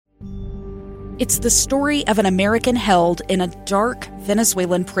It's the story of an American held in a dark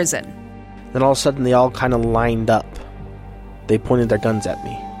Venezuelan prison. Then all of a sudden they all kind of lined up. They pointed their guns at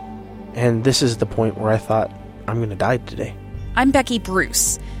me. And this is the point where I thought, I'm going to die today. I'm Becky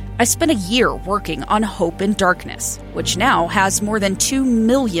Bruce. I spent a year working on Hope in Darkness, which now has more than 2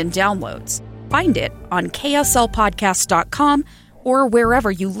 million downloads. Find it on kslpodcast.com or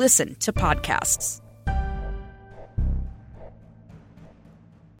wherever you listen to podcasts.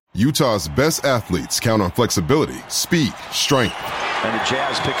 Utah's best athletes count on flexibility, speed, strength. And the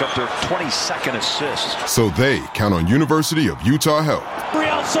Jazz pick up their 22nd assist. So they count on University of Utah Health.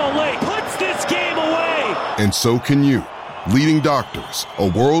 Real Soleil puts this game away. And so can you. Leading doctors, a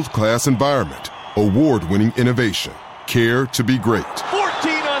world-class environment, award-winning innovation, care to be great.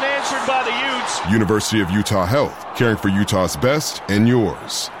 14 unanswered by the Utes. University of Utah Health, caring for Utah's best and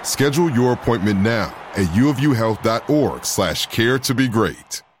yours. Schedule your appointment now at uofuhealth.org/care to be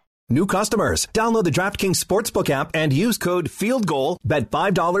great. New customers, download the DraftKings Sportsbook app and use code FIELDGOAL. Bet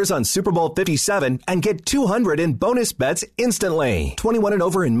 $5 on Super Bowl 57 and get $200 in bonus bets instantly. 21 and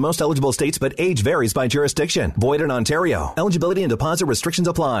over in most eligible states, but age varies by jurisdiction. Void in Ontario. Eligibility and deposit restrictions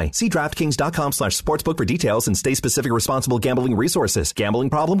apply. See DraftKings.com/sportsbook for details and state-specific responsible gambling resources. Gambling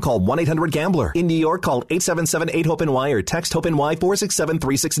problem? Call 1-800-GAMBLER. In New York, call 877-8-HOPE-NY or text HOPE-NY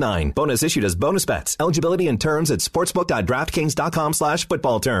 467-369. Bonus issued as bonus bets. Eligibility and terms at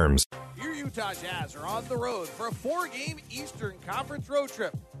sportsbook.draftkings.com/football terms. Your Utah Jazz are on the road for a 4-game Eastern Conference road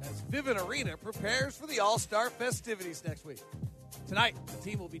trip as Vivint Arena prepares for the All-Star festivities next week. Tonight, the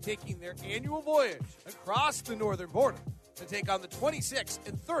team will be taking their annual voyage across the northern border to take on the 26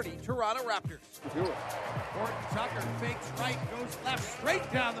 and 30 Toronto Raptors. Gordon Tucker fakes right, goes left,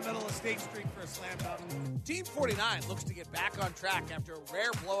 straight down the middle of State Street for a slam dunk. Team 49 looks to get back on track after a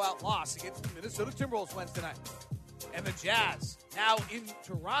rare blowout loss against the Minnesota Timberwolves Wednesday night. And the Jazz, now in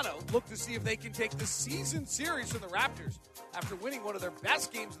Toronto, look to see if they can take the season series from the Raptors after winning one of their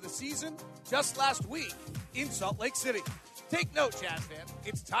best games of the season just last week in Salt Lake City. Take note, Jazz fan.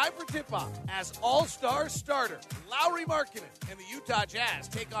 It's time for tip-off as All-Star starter Lauri Markkanen and the Utah Jazz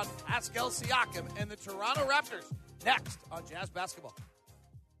take on Pascal Siakam and the Toronto Raptors next on Jazz Basketball.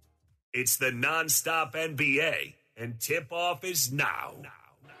 It's the nonstop NBA, and tip-off is now.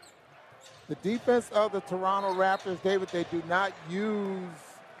 The defense of the Toronto Raptors, David, they do not use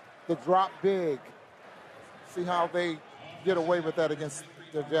the drop big. See how they get away with that against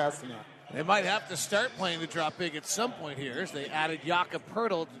the Jazz tonight. They might have to start playing the drop big at some point here as they added Jakob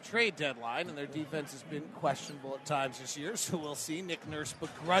Poeltl at the trade deadline, and their defense has been questionable at times this year, so we'll see. Nick Nurse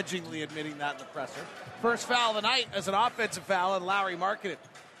begrudgingly admitting that in the presser. First foul of the night as an offensive foul on Lauri Markkanen.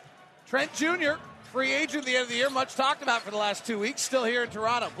 Trent Jr., free agent at the end of the year, much talked about for the last 2 weeks, still here in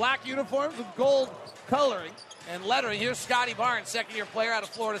Toronto. Black uniforms with gold coloring and lettering. Here's Scotty Barnes, second-year player out of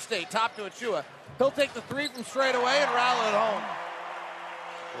Florida State. Top to Achua. He'll take the three from straight away and rattle it home.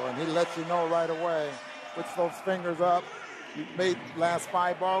 Well, and he lets you know right away. Puts those fingers up. He made last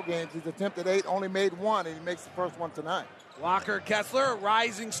 5 ball games. He's attempted 8, only made 1, and he makes the first one tonight. Walker Kessler, a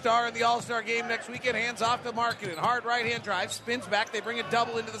rising star in the All-Star game next weekend. Hands off to Markkanen. Hard right-hand drive. Spins back. They bring a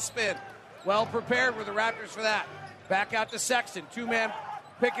double into the spin. Well prepared were the Raptors for that. Back out to Sexton. 2-man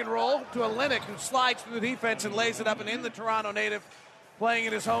pick and roll to Olynyk, who slides through the defense and lays it up and in. The Toronto native playing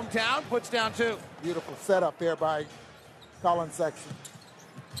in his hometown puts down 2. Beautiful setup there by Colin Sexton.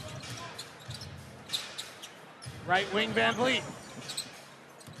 Right wing Van Vliet.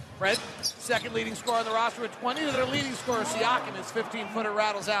 Fred, second leading scorer on the roster with 20 to their leading scorer, Siakam. His 15-footer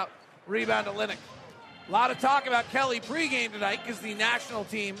rattles out. Rebound to Olynyk. A lot of talk about Kelly pregame tonight because the national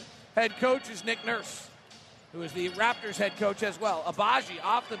team head coach is Nick Nurse, who is the Raptors head coach as well. Abaji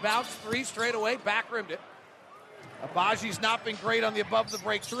off the bounce, 3 straight away, back-rimmed it. Abaji's not been great on the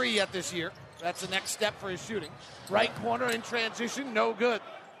above-the-break 3 yet this year. That's the next step for his shooting. Right corner in transition, no good.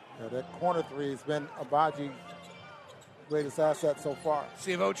 Yeah, that corner 3 has been Abaji's greatest asset so far.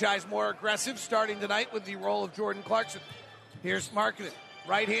 See if Ochai's more aggressive starting tonight with the role of Jordan Clarkson. Here's Markkanen.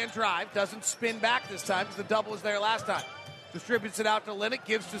 Right-hand drive, doesn't spin back this time because the double was there last time. Distributes it out to Olynyk,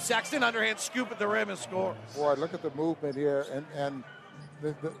 gives to Sexton, underhand scoop at the rim and score. Boy, look at the movement here and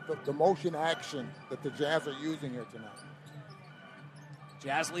the motion action that the Jazz are using here tonight.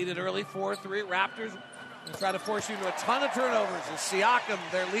 Jazz lead it early, 4-3. Raptors will try to force you into a ton of turnovers as Siakam,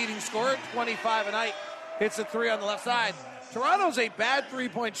 their leading scorer, 25 a night, hits a 3 on the left side. Toronto's a bad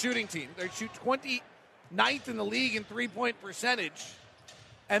three-point shooting team. They shoot 29th in the league in three-point percentage.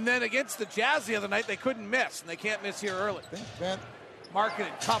 And then against the Jazz the other night, they couldn't miss, and they can't miss here early.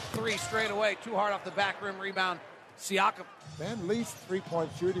 Markkanen, tough 3 straight away. Too hard off the back rim rebound. Siakam. Van Lee's three-point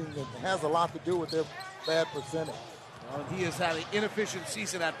shooting has a lot to do with their bad percentage. He has had an inefficient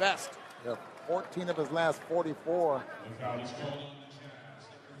season at best. Yeah, 14 of his last 44.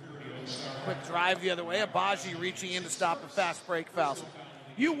 Quick drive the other way. Abaji reaching in to stop a fast break foul.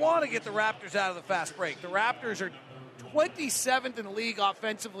 You want to get the Raptors out of the fast break. The Raptors are 27th in the league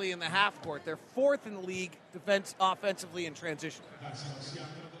offensively in the half court. They're 4th in the league offensively in transition.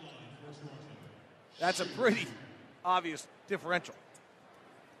 That's a pretty obvious differential.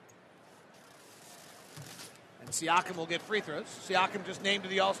 And Siakam will get free throws. Siakam just named to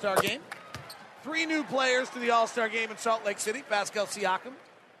the All-Star game. 3 new players to the All-Star game in Salt Lake City. Pascal Siakam,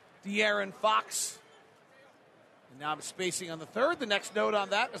 De'Aaron Fox. And now I'm spacing on the third. The next note on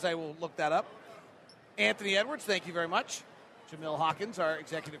that, as I will look that up. Anthony Edwards, thank you very much. Jamil Hawkins, our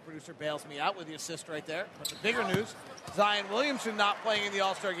executive producer, bails me out with the assist right there. But the bigger news, Zion Williamson not playing in the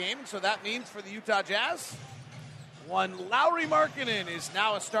All-Star game. So that means for the Utah Jazz, one Lauri Markkanen is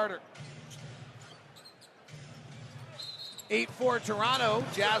now a starter. 8-4 Toronto.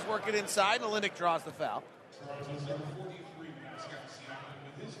 Jazz working inside. Olynyk draws the foul.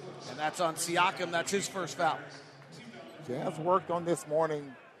 And that's on Siakam. That's his first foul. Jazz worked on this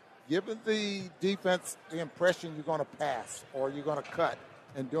morning, giving the defense the impression you're going to pass or you're going to cut,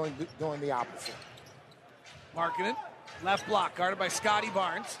 and doing the opposite. Markkanen, left block, guarded by Scotty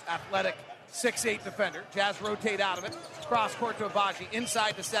Barnes, athletic 6'8 defender. Jazz rotate out of it. Cross court to Abaji,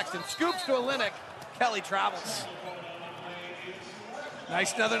 inside to Sexton. Scoops to Olynyk. Kelly travels.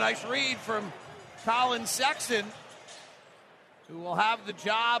 Another nice read from Colin Sexton, who will have the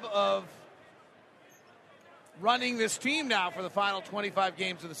job of running this team now for the final 25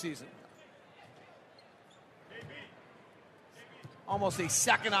 games of the season. Almost a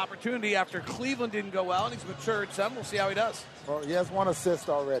second opportunity after Cleveland didn't go well, and he's matured some. We'll see how he does. Well, he has 1 assist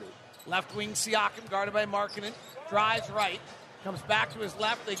already. Left wing Siakam, guarded by Markkanen. Drives right. Comes back to his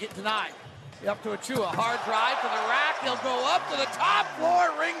left. They get denied. Up to Achua. Hard drive to the rack. He'll go up to the top floor,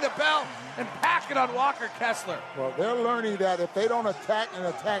 ring the bell, and pack it on Walker Kessler. Well, they're learning that if they don't attack and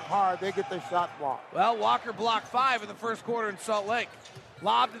attack hard, they get their shot blocked. Well, Walker blocked 5 in the first quarter in Salt Lake.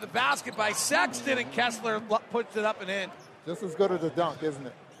 Lobbed to the basket by Sexton, and Kessler puts it up and in. Just as good as a dunk, isn't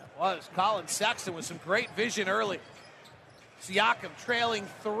it? It was. Colin Sexton with some great vision early. Siakam trailing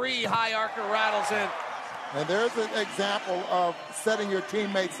 3, high archer rattles in. And there's an example of setting your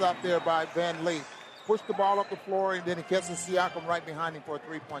teammates up there by Van Lee. Push the ball up the floor, and then he catches Siakam right behind him for a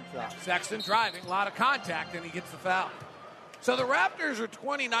 3-point shot. Sexton driving, a lot of contact, and he gets the foul. So the Raptors are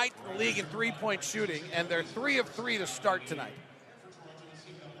 29th in the league in three-point shooting, and they're 3 of 3 to start tonight.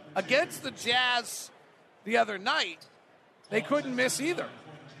 Against the Jazz the other night, they couldn't miss either.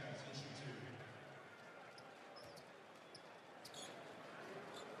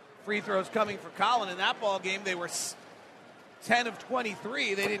 Free throws coming for Colin. In that ball game, they were 10 of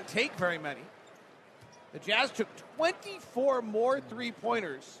 23. They didn't take very many. The Jazz took 24 more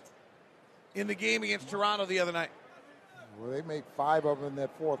three-pointers in the game against Toronto the other night. Well, they made 5 of them in that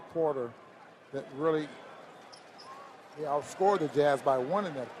fourth quarter. That really, they outscored the Jazz by 1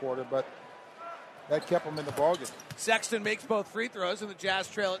 in that quarter, but that kept them in the ballgame. Sexton makes both free throws, and the Jazz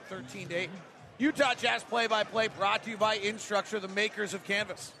trail at 13-8. Utah Jazz play-by-play brought to you by Instructure, the makers of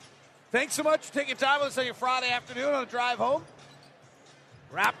Canvas. Thanks so much for taking time with us on your Friday afternoon on the drive home.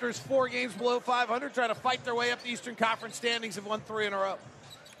 Raptors 4 games below 500, trying to fight their way up the Eastern Conference standings, have won 3 in a row.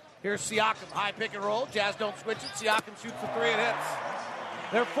 Here's Siakam, high pick and roll. Jazz don't switch it. Siakam shoots the 3 and hits.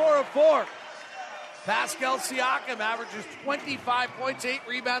 They're 4 of 4. Pascal Siakam averages 25 points, 8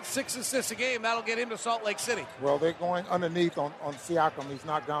 rebounds, 6 assists a game. That'll get him to Salt Lake City. Well, they're going underneath on Siakam. He's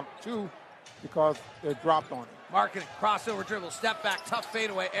knocked down 2 because they're dropped on him. Markkanen, crossover dribble, step back, tough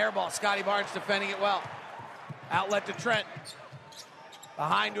fadeaway, air ball. Scotty Barnes defending it well. Outlet to Trent.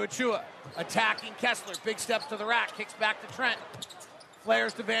 Behind to Achua. Attacking Kessler. Big steps to the rack. Kicks back to Trent.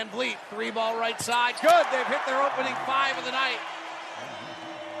 Flares to Van Vliet. 3-ball right side. Good. They've hit their opening 5 of the night.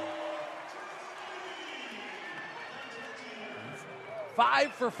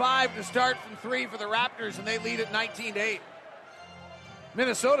 Five for 5 to start from 3 for the Raptors, and they lead at 19-8.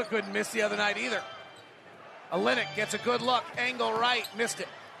 Minnesota couldn't miss the other night either. Olynyk gets a good look. Angle right. Missed it.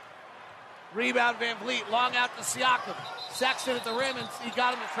 Rebound Van Vliet. Long out to Siakam. Sexton at the rim, and he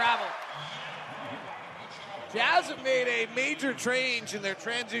got him to travel. Jazz have made a major change in their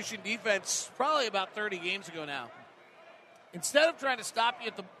transition defense probably about 30 games ago now. Instead of trying to stop you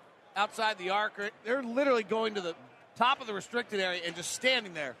at the outside the arc, they're literally going to the top of the restricted area and just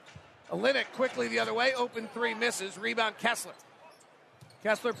standing there. Olynyk quickly the other way. Open 3 misses. Rebound Kessler.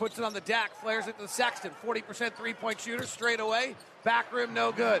 Kessler puts it on the deck, flares it to Sexton. 40% three-point shooter, straight away. Back rim,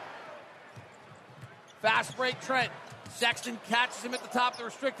 no good. Fast break, Trent. Sexton catches him at the top of the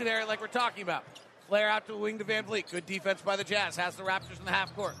restricted area like we're talking about. Flare out to the wing to Van Vliet. Good defense by the Jazz. Has the Raptors in the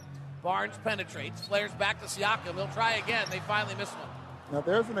half court. Barnes penetrates, flares back to Siakam. He'll try again. They finally miss one. Now,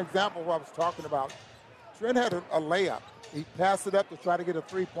 there's an example of what I was talking about. Trent had a layup. He passed it up to try to get a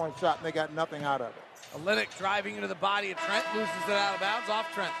three-point shot, and they got nothing out of it. Olynyk driving into the body of Trent, loses it out of bounds,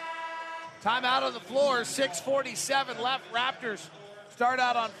 off Trent. Timeout on the floor, 6:47 left. Raptors start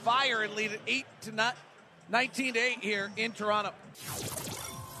out on fire and lead at 19-8 here in Toronto.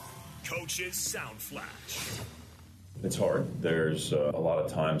 Coach's Sound Flash. It's hard. There's a lot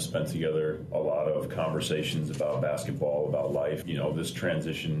of time spent together, a lot of conversations about basketball, about life. You know, this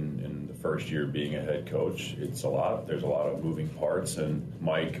transition in the first year being a head coach, it's a lot. There's a lot of moving parts, and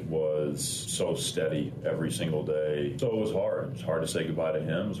Mike was so steady every single day. So it was hard. It was hard to say goodbye to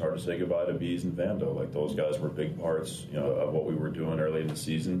him. It was hard to say goodbye to Bees and Vando. Like, those guys were big parts, you know, of what we were doing early in the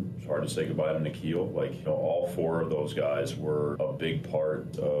season. It was hard to say goodbye to Nikhil. Like, you know, all four of those guys were a big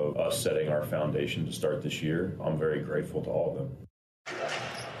part of us setting our foundation to start this year. I'm very grateful to all of them.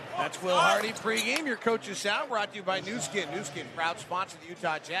 That's Will Hardy pregame. Your coach's sound brought to you by New Skin. New Skin, proud sponsor of the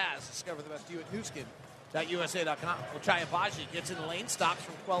Utah Jazz. Discover the best you at newskin.usa.com. Ochai Agbaji gets in the lane, stops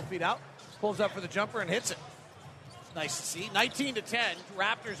from 12 feet out, pulls up for the jumper and hits it. It's nice to see. 19-10.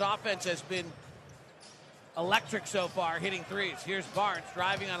 Raptors offense has been electric so far, hitting threes. Here's Barnes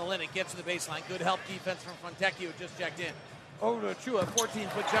driving on Olynyk, gets to the baseline. Good help defense from Fontecchio, who just checked in. Over to Achua,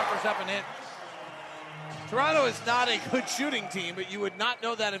 14-foot jumpers up and in. Toronto is not a good shooting team, but you would not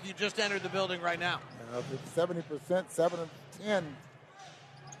know that if you just entered the building right now. 70%, 7 of 10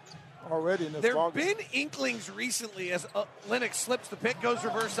 already in this There ball have game. been inklings recently as Olynyk slips the pick, goes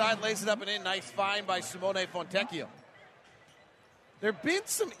reverse side, lays it up and in. Nice find by Simone Fontecchio. There have been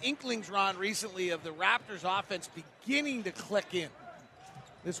some inklings, Ron, recently of the Raptors offense beginning to click in.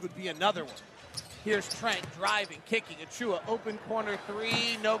 This would be another one. Here's Trent driving, kicking. Achua, open corner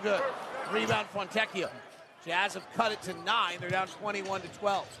three, no good. Rebound Fontecchio. Jazz have cut it to 9. They're down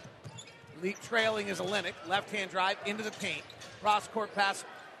 21-12. Trailing is Olynyk. Left-hand drive into the paint. Cross-court pass,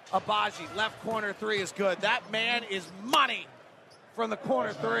 Agbaji. Left corner three is good. That man is money from the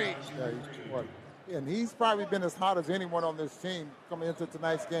corner three. Yeah, and he's probably been as hot as anyone on this team coming into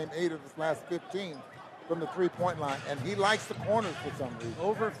tonight's game, 8 of his last 15 from the three-point line. And he likes the corners for some reason.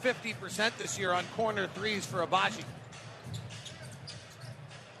 Over 50% this year on corner threes for Agbaji.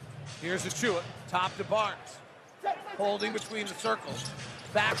 Here's Achua, top to Barnes. Holding between the circles.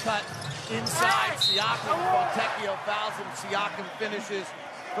 Back cut inside. Siakam. Fontecchio fouls him. Siakam finishes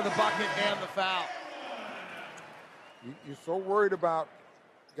for the bucket and the foul. You're so worried about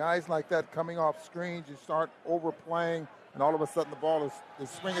guys like that coming off screens. You start overplaying, and all of a sudden the ball is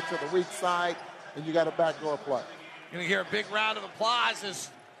swinging to the weak side, and you got a backdoor play. You're going to hear a big round of applause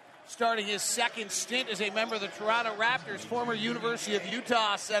as starting his second stint as a member of the Toronto Raptors, former University of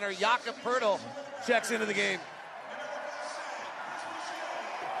Utah center Jakob Poeltl checks into the game.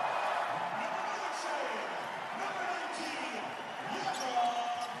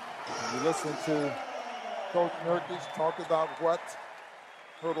 You listen to Coach Nurkic talk about what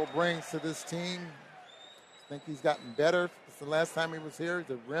Poeltl brings to this team. I think he's gotten better since the last time he was here. He's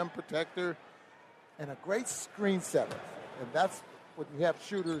a rim protector and a great screen setter. And that's when you have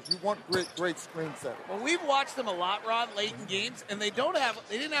shooters, you want great screen setters. Well, we've watched them a lot, Ron, late in games, and they didn't have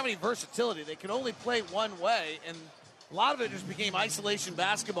any versatility. They could only play one way, and a lot of it just became isolation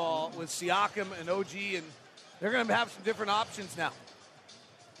basketball with Siakam and OG, and they're going to have some different options now.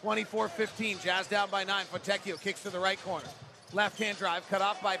 24-15, Jazz down by 9. Fontecchio kicks to the right corner. Left-hand drive, cut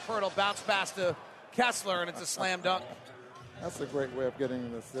off by Poeltl, bounce pass to Kessler, and it's a slam dunk. That's a great way of getting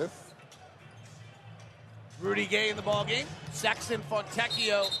an assist. Rudy Gay in the ballgame. Sexton,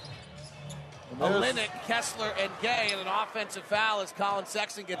 Fontecchio, Olynyk, Kessler, and Gay. And an offensive foul as Colin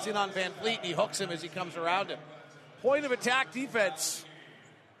Sexton gets in on Van Vliet, and he hooks him as he comes around him. Point of attack defense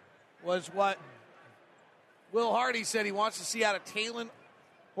was what Will Hardy said he wants to see out of Talen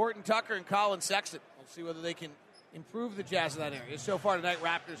Horton-Tucker and Colin Sexton. We'll see whether they can improve the Jazz in that area. So far tonight,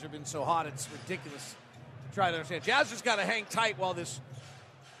 Raptors have been so hot, it's ridiculous to try to understand. Jazz just got to hang tight while this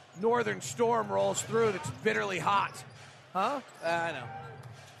northern storm rolls through that's bitterly hot. Huh? I know.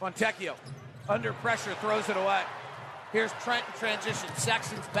 Fontecchio, under pressure, throws it away. Here's Trent in transition.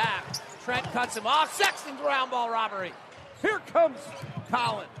 Sexton's back. Trent cuts him off. Sexton's round ball robbery. Here comes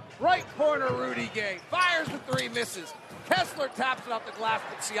Colin. Right corner, Rudy Gay. Fires the three, misses. Kessler taps it off the glass,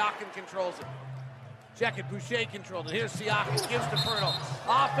 but Siakam controls it. Check it. Boucher controlled it. Here's Siakam. Gives to Poeltl.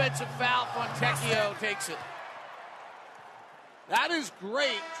 Offensive foul. Fontecchio takes it. That is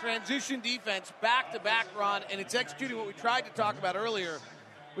great transition defense, back-to-back, Ron, and it's executing what we tried to talk about earlier,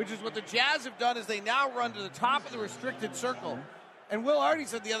 which is what the Jazz have done is they now run to the top of the restricted circle. And Will Hardy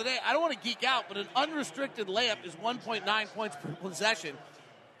said the other day, I don't want to geek out, but an unrestricted layup is 1.9 points per possession.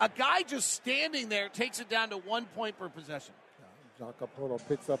 a guy just standing there takes it down to 1 point per possession. Jakob Poeltl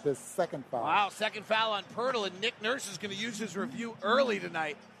picks up his second foul. Wow, second foul on Poeltl, and Nick Nurse is going to use his review early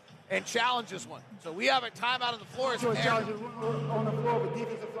tonight and challenge this one. So we have a timeout on the floor. So challenges on the floor with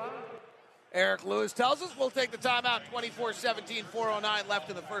defensive foul? Eric Lewis tells us we'll take the timeout. 24-17, 4:09 left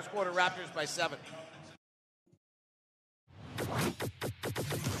in the first quarter. Raptors by 7.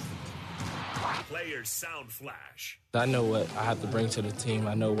 Players Sound Flash. I know what I have to bring to the team.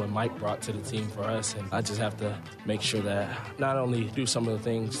 I know what Mike brought to the team for us, and I just have to make sure that not only do some of the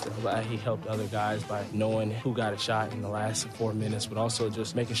things that he helped other guys by knowing who got a shot in the last 4 minutes, but also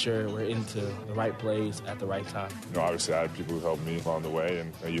just making sure we're into the right plays at the right time. Obviously I had people who helped me along the way,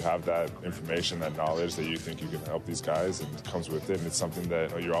 and you have that information, that knowledge that you think you can help these guys, and it comes with it, and it's something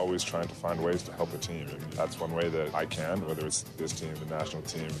that you're always trying to find ways to help a team, and that's one way that I can, whether it's this team, the national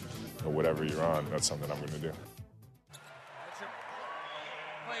team, or whatever you're on, that's something I'm going to do.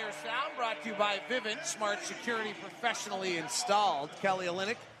 Player Sound brought to you by Vivint, smart security professionally installed. Kelly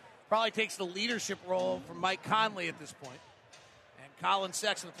Olynyk probably takes the leadership role from Mike Conley at this point. And Colin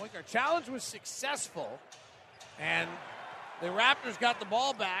Sexton, the point guard. Challenge was successful, and the Raptors got the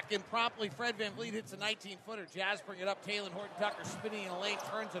ball back, and promptly Fred VanVleet hits a 19-footer. Jazz bring it up. Taylor Horton-Tucker spinning in the lane,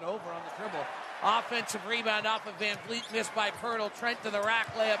 turns it over on the dribble. Offensive rebound off of VanVleet, missed by Poeltl. Trent to the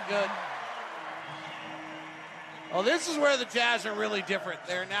rack, layup good. Well, this is where the Jazz are really different.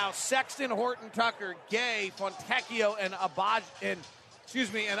 They're now Sexton, Horton-Tucker, Gay, Fontecchio, and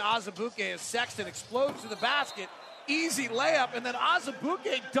Azubuike as Sexton explodes to the basket. Easy layup, and then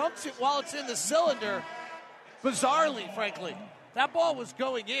Azubuike dunks it while it's in the cylinder. Bizarrely, frankly. That ball was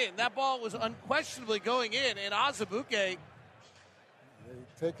going in. That ball was unquestionably going in, and Azubuike... They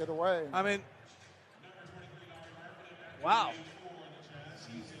take it away. I mean, wow.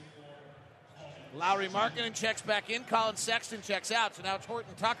 Lauri Markkanen checks back in. Colin Sexton checks out. So now it's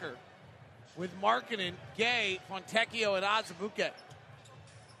Horton-Tucker with Markkanen, Gay, Fontecchio, and Azubuike.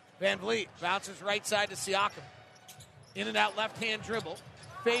 VanVleet bounces right side to Siakam. In and out left-hand dribble.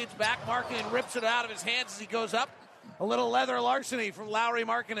 Fades back. Markkanen rips it out of his hands as he goes up. A little leather larceny from Lauri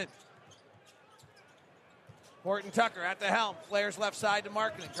Markkanen. Horton-Tucker at the helm. Flares left side to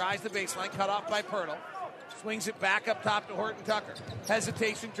Markkanen. Drives the baseline. Cut off by Poeltl. Swings it back up top to Horton-Tucker.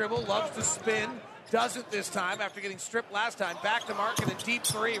 Hesitation dribble. Loves to spin. Doesn't this time after getting stripped last time. Back to Markkanen. Deep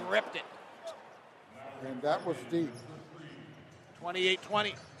three. Ripped it. And that was deep.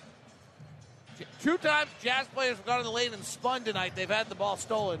 28-20. 2 times Jazz players have gone in the lane and spun tonight. They've had the ball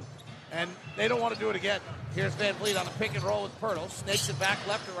stolen, and they don't want to do it again. Here's VanVleet on a pick and roll with Poeltl. Snakes it back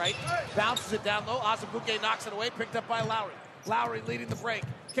left to right. Bounces it down low. Azubuike knocks it away. Picked up by Lauri. Lauri leading the break.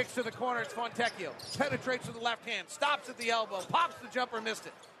 Kicks to the corner. It's Fontecchio. Penetrates with the left hand. Stops at the elbow. Pops the jumper. Missed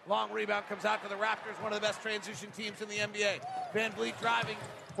it. Long rebound comes out to the Raptors. One of the best transition teams in the NBA. VanVleet driving.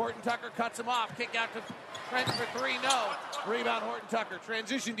 Horton-Tucker cuts him off. Kick out to Trent for 3. No. Rebound Horton-Tucker.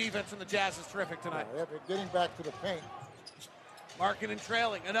 Transition defense from the Jazz is terrific tonight. Yeah, they're getting back to the paint. Markkanen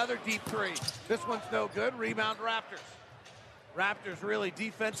trailing. Another deep 3. This one's no good. Rebound Raptors. Raptors really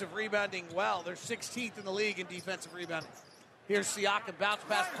defensive rebounding well. They're 16th in the league in defensive rebounding. Here's Siakam. Bounce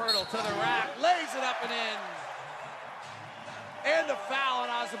past Poeltl to the rack. Lays it up and in. And a foul on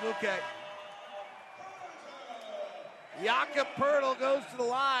Azubuike. Jakob Poeltl goes to the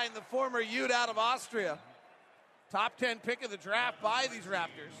line, the former Ute out of Austria. Top 10 pick of the draft by these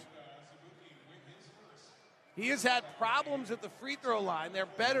Raptors. He has had problems at the free throw line. They're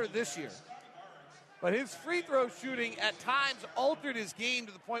better this year. But his free throw shooting at times altered his game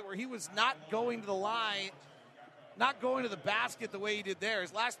to the point where he was not going to the line, not going to the basket the way he did there.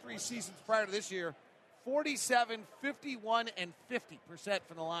 His last 3 seasons prior to this year, 47, 51, and 50%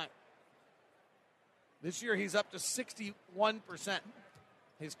 from the line. This year he's up to 61%,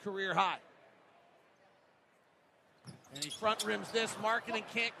 his career high. And he front rims this. Markkanen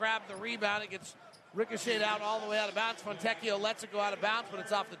can't grab the rebound. It gets ricocheted out all the way out of bounds. Fontecchio lets it go out of bounds, but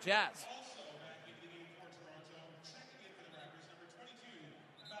it's off the Jazz.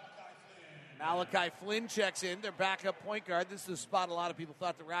 Malachi Flynn checks in, their backup point guard. This is a spot a lot of people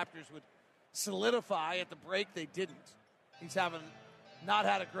thought the Raptors would solidify at the break. They didn't. He's not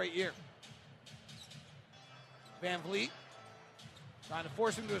had a great year. VanVleet trying to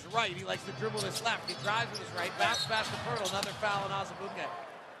force him to his right. He likes to dribble to his left. He drives with his right. Backs past the Poeltl. Another foul on Azubuike.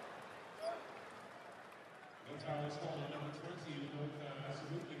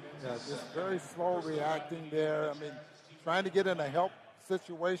 Yeah, just very slow reacting there. I mean, trying to get in a help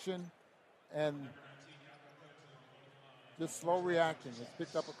situation and just slow reacting. He's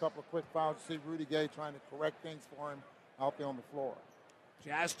picked up a couple of quick fouls. You see Rudy Gay trying to correct things for him out there on the floor.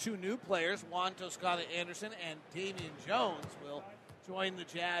 Jazz 2 new players, Juan Toscano Anderson and Damian Jones, will join the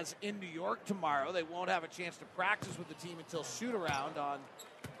Jazz in New York tomorrow. They won't have a chance to practice with the team until shoot-around on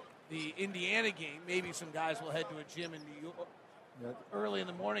the Indiana game. Maybe some guys will head to a gym in New York early in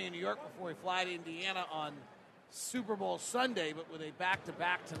the morning in New York before we fly to Indiana on Super Bowl Sunday. But with a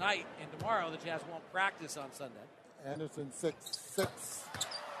back-to-back tonight and tomorrow, the Jazz won't practice on Sunday. Anderson 6'6".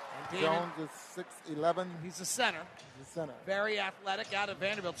 And Jones is 6'11". He's a center. He's a center. Very athletic, out of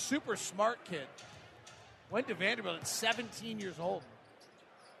Vanderbilt. Super smart kid. Went to Vanderbilt at 17 years old.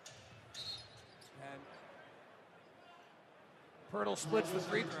 And Pirtle splits the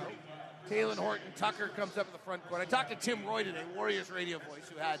free throw. Talen Horton-Tucker comes up in the front court. I talked to Tim Roy today, Warriors radio voice,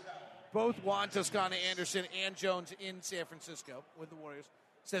 who had both Juan Toscano-Anderson and Jones in San Francisco with the Warriors.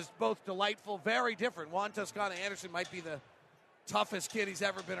 Says both delightful, very different. Juan Toscano-Anderson might be the toughest kid he's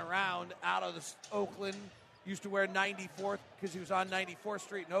ever been around out of Oakland. Used to wear 94th because he was on 94th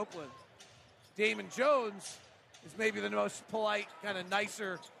Street in Oakland. Damon Jones is maybe the most polite, kind of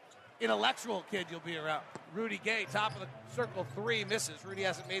nicer, intellectual kid you'll be around. Rudy Gay, top of the circle three, misses. Rudy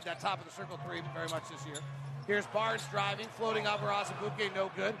hasn't made that top of the circle three very much this year. Here's Barnes driving, floating over Azubuike,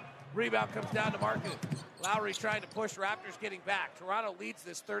 no good. Rebound comes down to Markkanen. Lowry trying to push, Raptors getting back. Toronto leads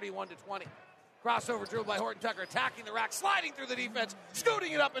this 31-20. Crossover dribble by Horton-Tucker, attacking the rack, sliding through the defense,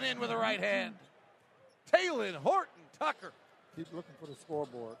 scooting it up and in with a right hand. Talen Horton-Tucker. Keep looking for the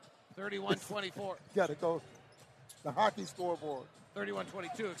scoreboard. 31-24. Got to go. The hockey scoreboard.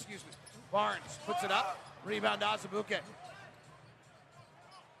 31-22, excuse me. Barnes puts it up. Rebound Azubuike.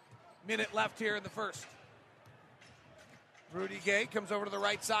 Minute left here in the first. Rudy Gay comes over to the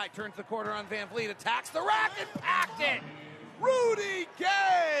right side, turns the corner on Van Vliet, attacks the rack and packed it. Rudy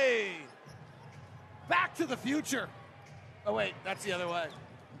Gay! Back to the future. Oh, wait, that's the other way.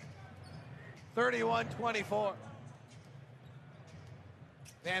 31-24.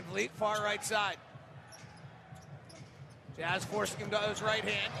 Van Vliet, far right side. Jazz forcing him to his right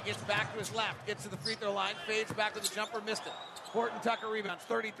hand. He gets back to his left, gets to the free throw line, fades back with a jumper, missed it. Horton-Tucker rebounds,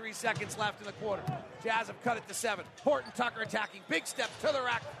 33 seconds left in the quarter. Jazz have cut it to 7. Horton-Tucker attacking, big step to the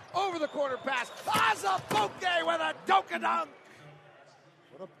rack, over the quarter pass. Azubuike with a dunk-a-dunk.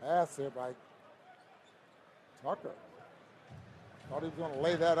 What a pass here by Tucker. Thought he was going to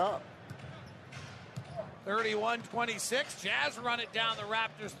lay that up. 31-26. Jazz run it down the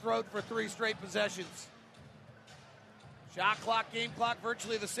Raptors' throat for 3 straight possessions. Shot clock, game clock,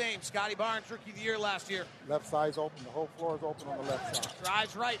 virtually the same. Scotty Barnes, rookie of the year last year. Left side's open. The whole floor is open on the left side.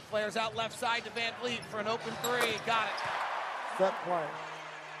 Drives right, flares out left side to Van Vliet for an open three. Got it. Set play.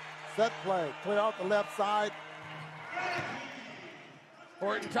 Set play. Clear out the left side.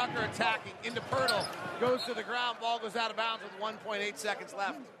 Horton-Tucker attacking into Pirtle. Goes to the ground. Ball goes out of bounds with 1.8 seconds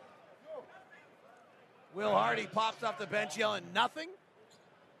left. Will Hardy pops off the bench yelling nothing.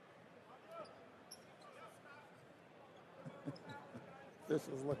 This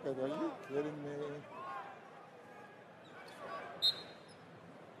is looking, are you kidding me?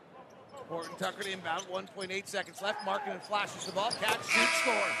 Horton-Tucker to inbound, 1.8 seconds left. Markkanen flashes the ball, catch, shoot,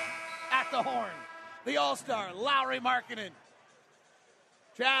 score. At the horn, the All-Star, Lauri Markkanen.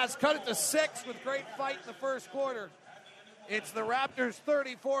 Jazz cut it to 6 with great fight in the first quarter. It's the Raptors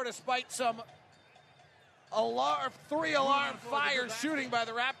 34 despite some 3 alarm fires shooting by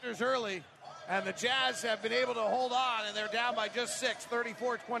the Raptors early. And the Jazz have been able to hold on, and they're down by just 6,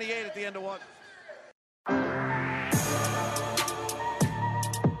 34-28 at the end of 1.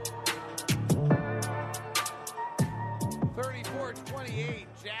 34-28,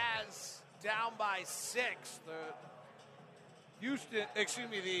 Jazz down by 6.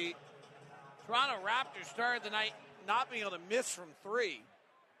 The Toronto Raptors started the night not being able to miss from 3.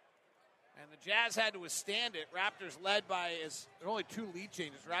 And the Jazz had to withstand it. Raptors led by there are only 2 lead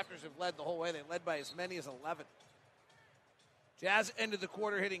changes. Raptors have led the whole way. They led by as many as 11. Jazz ended the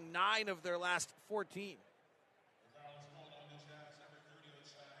quarter hitting 9 of their last 14.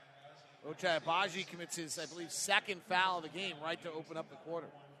 Ochai Agbaji commits his, I believe, second foul of the game right to open up the quarter.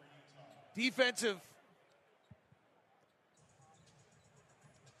 Defensive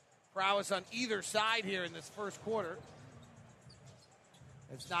prowess on either side here in this first quarter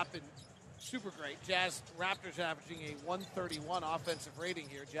has not been super great. Raptors averaging a 131 offensive rating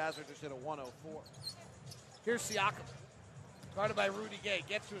here. Jazz are just at a 104. Here's Siakam. Guarded by Rudy Gay.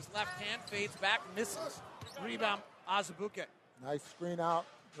 Gets to his left hand, fades back, misses. Rebound, Azubuike. Nice screen out.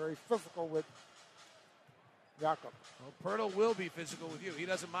 Very physical with Jakob. Well, Pirtle will be physical with you. He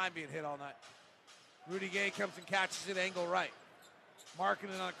doesn't mind being hit all night. Rudy Gay comes and catches it angle right.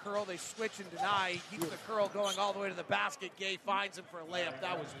 Markkanen on a curl. They switch and deny. He keeps the curl going all the way to the basket. Gay finds him for a layup.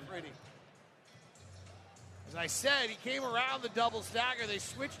 That was pretty. As I said, he came around the double stagger. They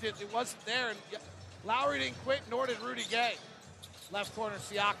switched it. It wasn't there. And Lowry didn't quit, nor did Rudy Gay. Left corner,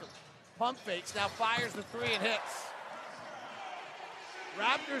 Siakam. Pump fakes, now fires the three and hits.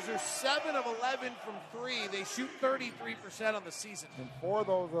 Raptors are 7 of 11 from 3. They shoot 33% on the season. And 4 of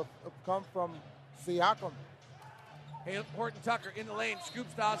those have come from Siakam. Horton Tucker in the lane,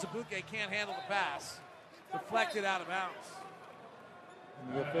 scoops to Azubuike, can't handle the pass. Deflected out of bounds.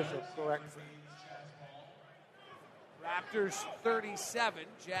 And the official corrects it. Raptors 37,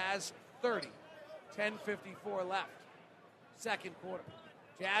 Jazz 30. 10:54 left. Second quarter.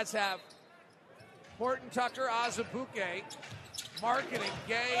 Jazz have Horton Tucker, Azubuike, Marketing,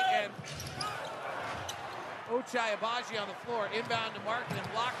 Gay, and Ochai Agbaji on the floor. Inbound to Marketing,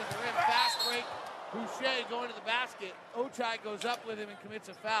 blocking the rim. Fast break. Boucher going to the basket. Ochai goes up with him and commits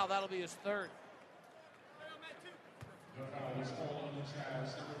a foul. That'll be his third.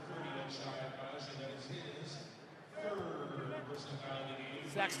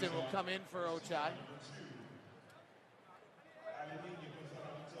 Sexton will come in for Ochai.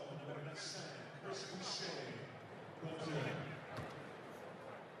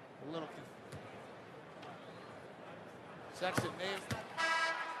 A little Sexton named.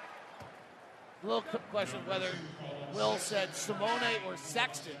 A little question whether Will said Simone or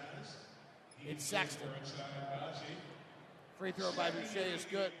Sexton. It's Sexton. Free throw by Boucher is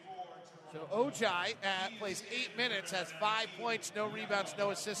good. So Ochai plays 8 minutes, has 5 points, no rebounds,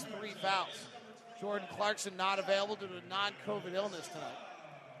 no assists, 3 fouls. Jordan Clarkson not available due to a non-COVID illness tonight.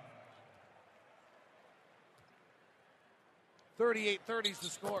 38-30 is the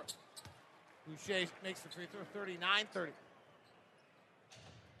score. Boucher makes the free throw, 39-30.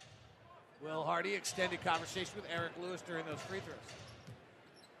 Will Hardy, extended conversation with Eric Lewis during those free throws.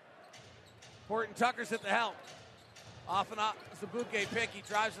 Horton Tucker's at the helm. Off and off, Azubuike pick. He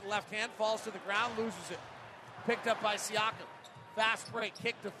drives to the left hand, falls to the ground, loses it. Picked up by Siakam. Fast break,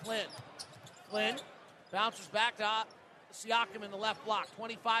 kick to Flynn. Flynn bounces back to Siakam in the left block.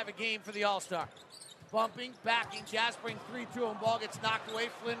 25 a game for the All-Star. Bumping, backing, Jazz bring 3-2 and ball gets knocked away.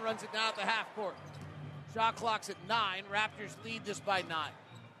 Flynn runs it down at the half court. Shot clock's at 9. Raptors lead this by 9.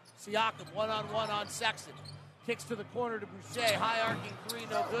 Siakam one-on-one on Sexton. Kicks to the corner to Boucher. High arcing three,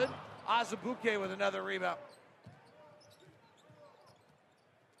 no good. Azubuike with another rebound.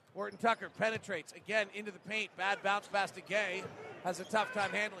 Horton Tucker penetrates again into the paint. Bad bounce pass to Gay. Has a tough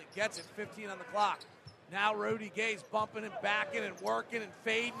time handling. Gets it. 15 on the clock. Now Rudy Gay's bumping and backing and working and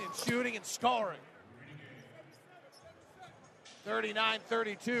fading and shooting and scoring.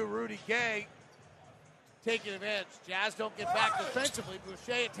 39-32. Rudy Gay taking advantage. Jazz don't get back defensively.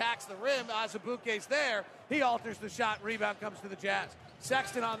 Boucher attacks the rim. Azubuike's there. He alters the shot. Rebound comes to the Jazz.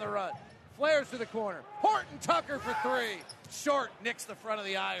 Sexton on the run. Flares to the corner. Horton Tucker for 3. Short, nicks the front of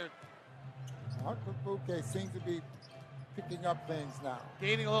the iron. Azubuike seems to be picking up things now.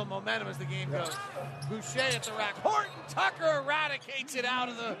 Gaining a little momentum as the game goes. Boucher at the rack. Horton Tucker eradicates it out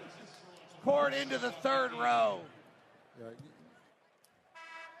of the court into the third row.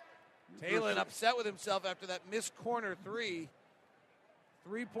 Taylor upset with himself after that missed corner three.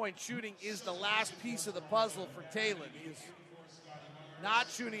 Three-point shooting is the last piece of the puzzle for Taylor. He is not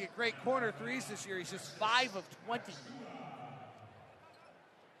shooting at great corner threes this year. He's just 5 of 20.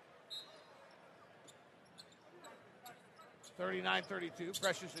 (39-32).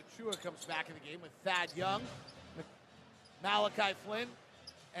 Precious Achiuwa comes back in the game with Thad Young, Malachi Flynn,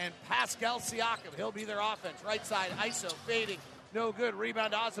 and Pascal Siakam. He'll be their offense. Right side, ISO, fading. No good.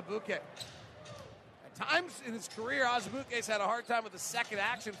 Rebound to Azubuike. At times in his career, Azubuike's had a hard time with the second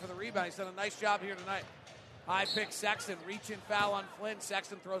action for the rebound. He's done a nice job here tonight. High pick Sexton. Reach-in foul on Flynn.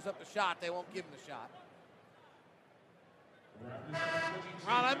 Sexton throws up the shot. They won't give him the shot.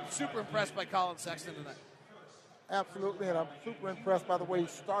 Ron, I'm super impressed by Colin Sexton tonight. Absolutely, and I'm super impressed by the way he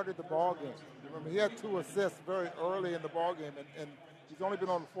started the ball game. Remember, he had 2 assists very early in the ball game, and he's only been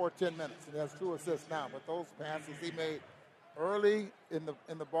on the floor 10 minutes, and he has 2 assists now. But those passes he made early in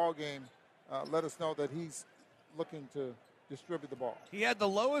the ball game let us know that he's looking to distribute the ball. He had the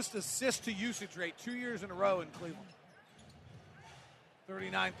lowest assist to usage rate 2 years in a row in Cleveland.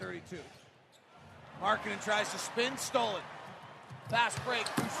 39-32. Markkanen tries to spin, stolen. Fast break,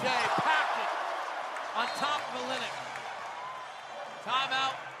 Boucher packed it on top of Olynyk.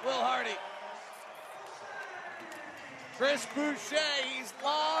 Timeout, Will Hardy. Chris Boucher, he's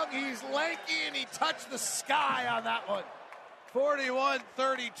long, he's lanky, and he touched the sky on that one.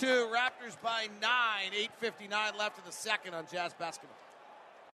 41-32, Raptors by 9, 8:59 left in the second on Jazz basketball.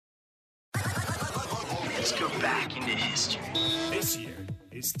 Let's go back into history. This year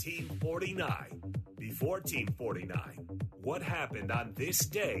is Team 49. Before Team 49, what happened on this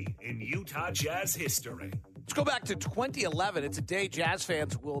day in Utah Jazz history? Let's go back to 2011. It's a day Jazz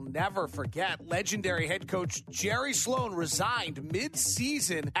fans will never forget. Legendary head coach Jerry Sloan resigned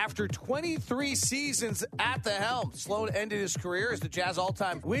mid-season after 23 seasons at the helm. Sloan ended his career as the Jazz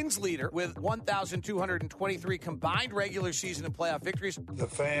all-time wins leader with 1,223 combined regular season and playoff victories. The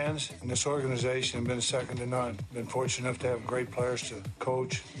fans and this organization have been second to none. Been fortunate enough to have great players to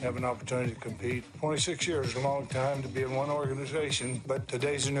coach, have an opportunity to compete. 26 years is a long time to be in one organization, but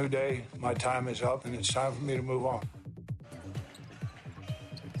today's a new day. My time is up, and it's time for me to move on.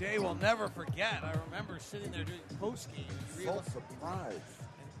 A day we'll never forget. I remember sitting there doing post-game. So surprised.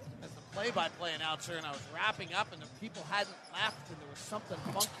 As the play-by-play announcer, and I was wrapping up, and the people hadn't left, and there was something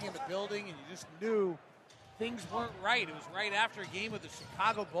funky in the building, and you just knew things weren't right. It was right after a game with the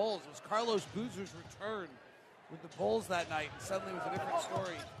Chicago Bulls. It was Carlos Boozer's return with the Bulls that night, and suddenly it was a different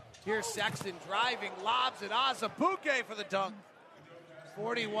story. Here's Sexton driving, lobs it, Azubuike for the dunk.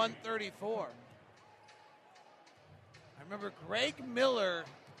 41-34. I remember Greg Miller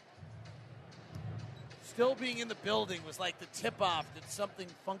still being in the building was like the tip-off that something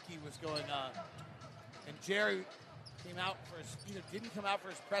funky was going on. And Jerry came out for his, either didn't come out for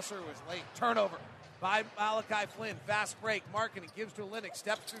his presser or was late. Turnover by Malachi Flynn. Fast break. Marketing gives to Olynyk.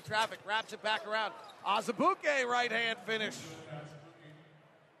 Steps through traffic. Wraps it back around. Azubuike right-hand finish.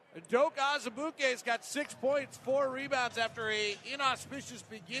 Doke Azubuike's got 6 points, 4 rebounds after an inauspicious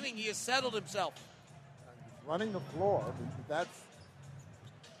beginning. He has settled himself. Running the floor.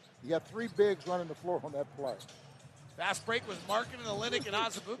 You got 3 bigs running the floor on that play. Fast break was Markkanen, Olynyk, and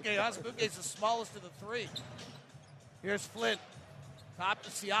Azubuike. Azubuike is the smallest of the 3. Here's Flynn. Top to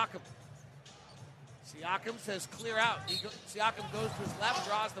Siakam. Siakam says clear out. Siakam goes to his left,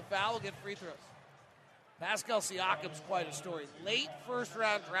 draws the foul, will get free throws. Pascal Siakam's quite a story. Late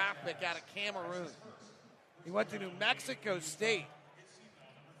first-round draft pick out of Cameroon. He went to New Mexico State.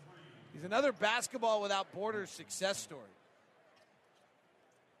 He's another basketball without borders success story.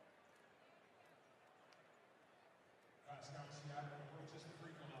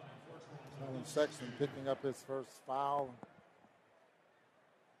 Colin Sexton picking up his first foul.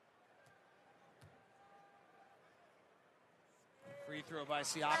 Free throw by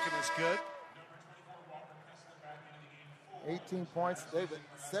Siakam is good. 18 points, David.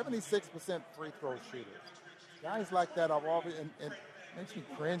 76% free throw shooter. Guys like that are always, and it makes me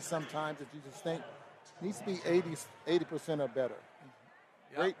cringe sometimes that you just think needs to be 80% or better.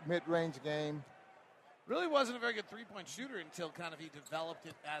 Yep. Great mid-range game. Really wasn't a very good three-point shooter until kind of he developed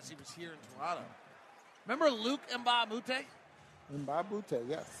it as he was here in Toronto. Remember Luke Mbamute? Mbamute,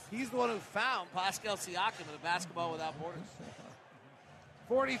 yes. He's the one who found Pascal Siakam in a basketball without borders.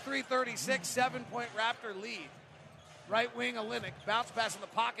 43-36, 7-point Raptor lead. Right wing, Olynyk. Bounce pass in the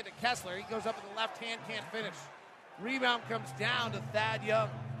pocket to Kessler. He goes up with the left hand, can't finish. Rebound comes down to Thad Young.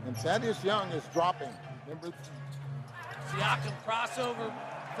 And Thaddeus Young is dropping. Remember? Siakam crossover,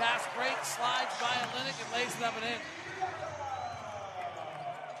 fast break, slides by Olynyk and lays it up and in.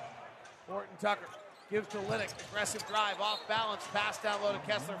 Horton Tucker gives to Olynyk. Aggressive drive, off balance, pass down low to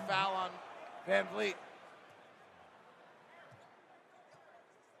Kessler. Foul on Van Vliet.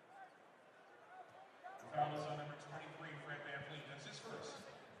 Foul is on number 23, Fred Van Vliet. That's his first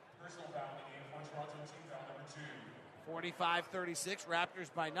personal foul in the game. One Toronto team foul number 2. 45-36,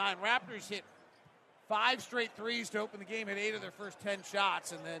 Raptors by 9. Raptors hit 5 straight threes to open the game, hit 8 of their first 10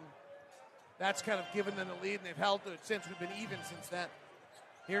 shots, and then that's kind of given them the lead, and they've held to it since. We've been even since then.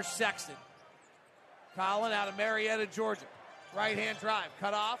 Here's Sexton. Colin out of Marietta, Georgia. Right-hand drive,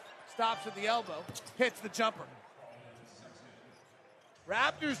 cut off, stops at the elbow, hits the jumper.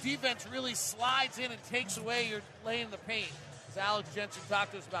 Raptors defense really slides in and takes away your lane in the paint. As Alex Jensen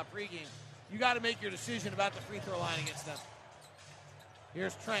talked to us about pregame, you got to make your decision about the free throw line against them.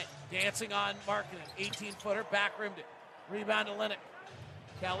 Here's Trent dancing on Markkanen, 18-footer, back rimmed it. Rebound to Olynyk.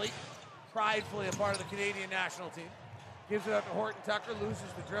 Kelly, pridefully a part of the Canadian national team. Gives it up to Horton Tucker, loses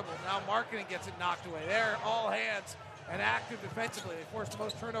the dribble. Now Markkanen gets it knocked away. They're all hands and active defensively. They force the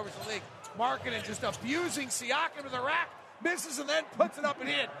most turnovers in the league. Markkanen just abusing Siakam to the rack. Misses and then puts it up and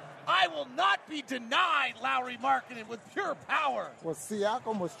in. I will not be denied, Lauri Markkanen, with pure power. Well,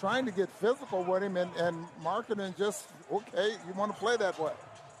 Siakam was trying to get physical with him, and Markkanen just, okay, you want to play that way.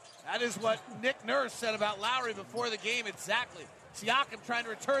 That is what Nick Nurse said about Lauri before the game exactly. Siakam trying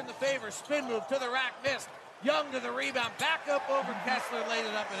to return the favor. Spin move to the rack, missed. Young to the rebound, back up over Kessler, laid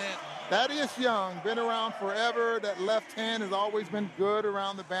it up and in. Thaddeus Young, been around forever. That left hand has always been good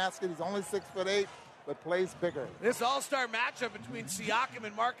around the basket. He's only 6'8", but plays bigger. This all-star matchup between Siakam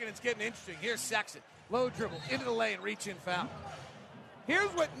and Markkanen is getting interesting. Here's Sexton. Low dribble, into the lane, reach-in foul. Here's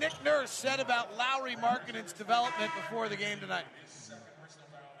what Nick Nurse said about Lauri Markkanen's development before the game tonight.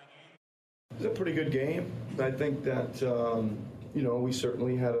 was a pretty good game. I think that, we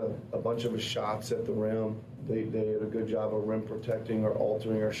certainly had a bunch of shots at the rim. They did a good job of rim protecting or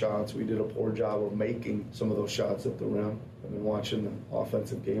altering our shots. We did a poor job of making some of those shots at the rim. I've been watching the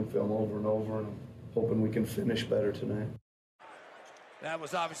offensive game film over and over, and I'm hoping we can finish better tonight. That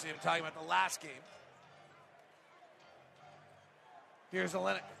was obviously him talking about the last game. Here's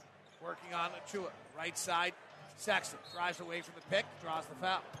Olenek working on Achua. Right side, Sexton drives away from the pick, draws the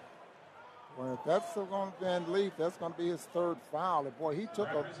foul. Well, if that's going to Van Leaf, that's going to be his third foul. And boy, he took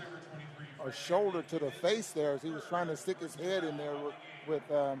a shoulder to the face there as he was trying to stick his head in there with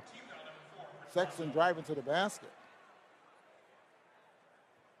Sexton driving to the basket.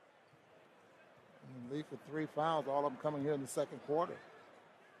 And Leaf with 3 fouls, all of them coming here in the second quarter.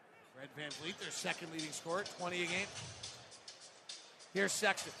 Fred VanVleet, their second leading scorer, 20 a game. Here's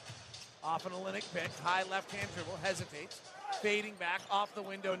Sexton. Off an Olenek pick, high left-hand dribble, hesitates, fading back, off the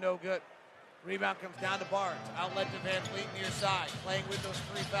window, no good. Rebound comes down to Barnes, outlet to VanVleet near side, playing with those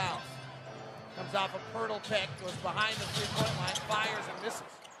 3 fouls. Comes off a Pirtle pick, goes behind the three-point line, fires and misses.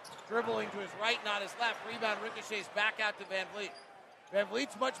 Dribbling to his right, not his left. Rebound ricochets back out to VanVleet.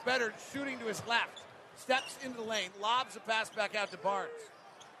 VanVleet's much better shooting to his left. Steps into the lane, lobs a pass back out to Barnes.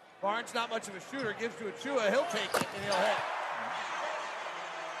 Barnes not much of a shooter, gives to Achua, he'll take it and he'll hit.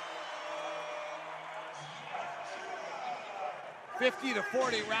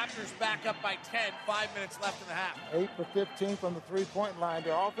 $50-40, Raptors back up by 10, 5 minutes left in the half. 8 for 15 from the three-point line.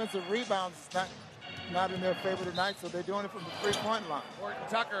 Their offensive rebounds is not in their favor tonight, so they're doing it from the three-point line. Horton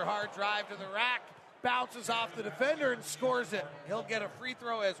Tucker, hard drive to the rack, bounces off the defender and scores it. He'll get a free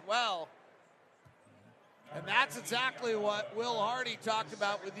throw as well. And that's exactly what Will Hardy talked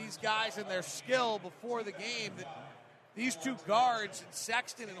about with these guys and their skill before the game, that these two guards,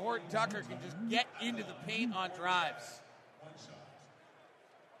 Sexton and Horton Tucker, can just get into the paint on drives.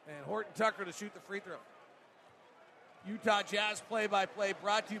 And Horton Tucker to shoot the free throw. Utah Jazz play-by-play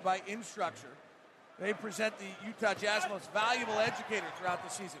brought to you by Instructure. They present the Utah Jazz most valuable educator throughout the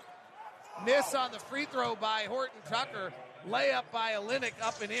season. Miss on the free throw by Horton Tucker. Layup by Olenek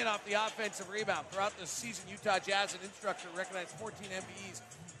up and in off the offensive rebound. Throughout the season, Utah Jazz and Instructure recognize 14 MVEs.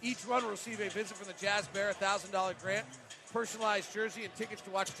 Each run will receive a visit from the Jazz Bear, $1,000 grant, personalized jersey, and tickets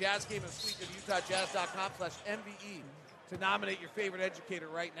to watch Jazz game and suite at utahjazz.com/MVE. To nominate your favorite educator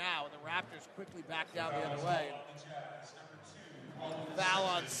right now, and the Raptors quickly back down the other way. Foul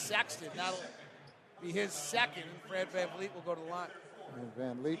on Sexton. That'll be his second, and Fred VanVleet will go to the line. And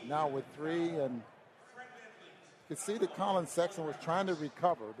VanVleet now with 3, and you can see that Colin Sexton was trying to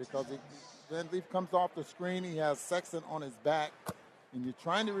recover because VanVleet comes off the screen. He has Sexton on his back, and you're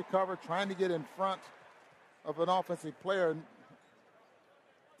trying to recover, trying to get in front of an offensive player.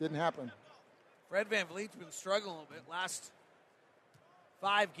 Didn't happen. Fred VanVleet's been struggling a little bit. Last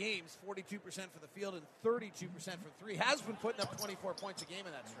 5 games, 42% for the field and 32% for 3. Has been putting up 24 points a game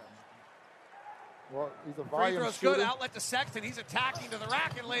in that stretch. Well, he's a volume free throw's shooter. Good. Outlet to Sexton. He's attacking to the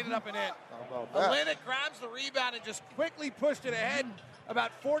rack and laid it up and in. How about that? Olenek grabs the rebound and just quickly pushed it ahead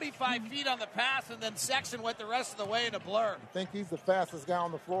about 45 feet on the pass, and then Sexton went the rest of the way in a blur. I think he's the fastest guy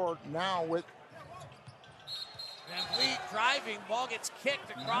on the floor now with VanVleet driving, ball gets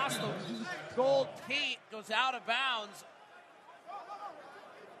kicked across the gold paint, goes out of bounds.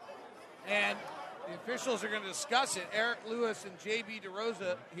 And the officials are going to discuss it. Eric Lewis and J.B.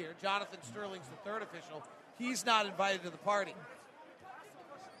 DeRosa here. Jonathan Sterling's the third official. He's not invited to the party.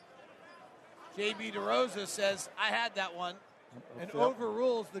 J.B. DeRosa says, I had that one, and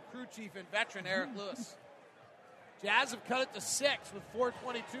overrules the crew chief and veteran Eric Lewis. Jazz have cut it to 6 with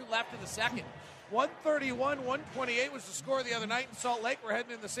 4:22 left in the second. 131-128 was the score the other night in Salt Lake. We're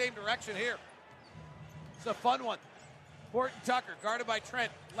heading in the same direction here. It's a fun one. Horton Tucker, guarded by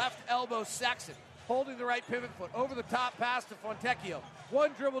Trent. Left elbow Sexton, holding the right pivot foot. Over the top pass to Fontecchio.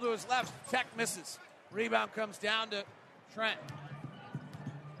 One dribble to his left. Tech misses. Rebound comes down to Trent.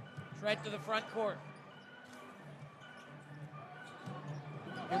 Trent to the front court.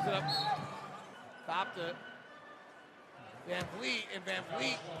 Gives it up. Top to VanVleet, and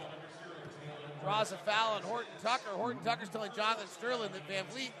VanVleet draws a foul on Horton Tucker. Horton Tucker's telling Jonathan Sterling that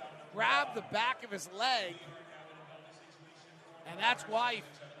VanVleet grabbed the back of his leg, and that's why he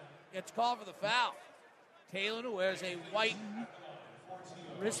gets called for the foul. Taylor, who wears a white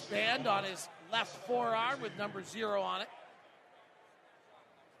wristband on his left forearm with number 0 on it.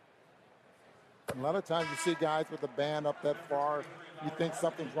 A lot of times you see guys with a band up that far, you think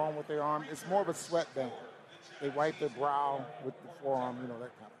something's wrong with their arm. It's more of a sweat band. They wipe their brow with the forearm, that kind of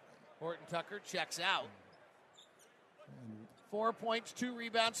thing. Horton Tucker checks out. 4 points, 2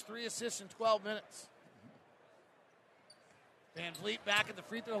 rebounds, 3 assists in 12 minutes. Van Vliet back at the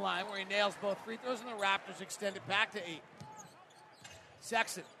free throw line where he nails both free throws, and the Raptors extend it back to 8.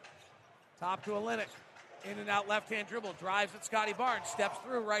 Sexton, top to Olynyk. In and out left-hand dribble, drives at Scotty Barnes, steps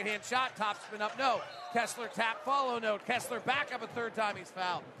through, right-hand shot, top spin up, no. Kessler tap, follow, no. Kessler back up a third time, he's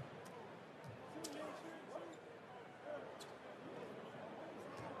fouled.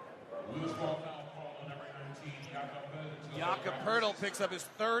 Jakob Poeltl picks up his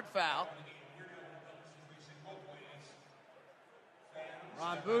third foul.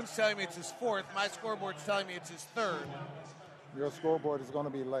 Ron Boone's telling me it's his fourth. My scoreboard's telling me it's his third. Your scoreboard is going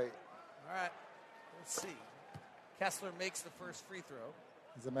to be late. All right, let's see. Kessler makes the first free throw.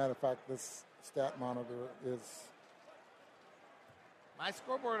 As a matter of fact, this stat monitor is... My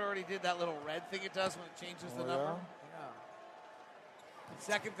scoreboard already did that little red thing it does when it changes the number. Yeah.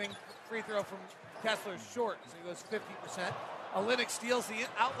 Second thing, free throw from Kessler is short, so he goes 50%. Olynyk steals the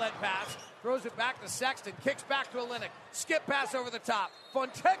outlet pass, throws it back to Sexton, kicks back to Olynyk. Skip pass over the top.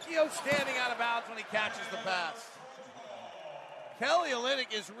 Fontecchio standing out of bounds when he catches the pass. Kelly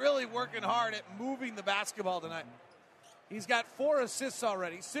Olynyk is really working hard at moving the basketball tonight. He's got 4 assists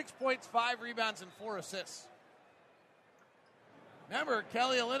already, 6 points, 5 rebounds, and 4 assists. Remember,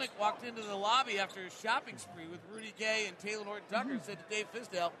 Kelly Olynyk walked into the lobby after his shopping spree with Rudy Gay and Taylor Horton-Tucker and said to Dave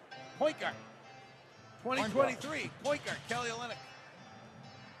Fisdale, point guard. 2023, point guard, Kelly Olynyk.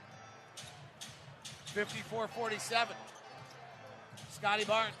 54-47. Scotty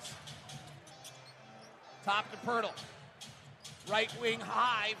Barnes. Top to Poeltl. Right wing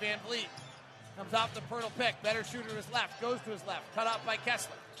high, Van Vliet. Comes off the Poeltl pick. Better shooter to his left. Goes to his left. Cut off by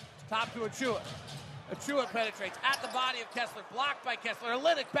Kessler. Top to Achua. Achua penetrates at the body of Kessler. Blocked by Kessler.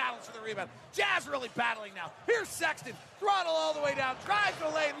 Olynyk battles for the rebound. Jazz really battling now. Here's Sexton. Throttle all the way down. Drives to the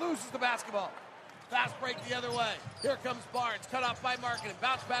lane. Loses the basketball. Fast break the other way. Here comes Barnes. Cut off by Markkanen.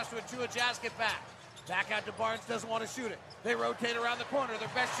 Bounce pass to Achua. Jazz get back. Back out to Barnes. Doesn't want to shoot it. They rotate around the corner. Their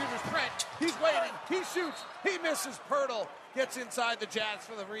best shooter's Trent. He's waiting. He shoots. He misses. Poeltl gets inside the Jazz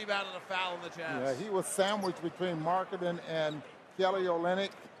for the rebound and a foul in the Jazz. Yeah, he was sandwiched between Markkanen and Kelly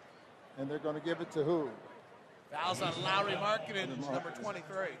Olynyk, and they're going to give it to who? Fouls on Lauri Markkanen, number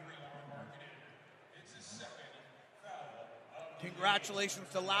 23. Congratulations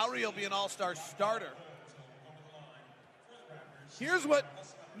to Lauri. He'll be an all-star starter. Here's what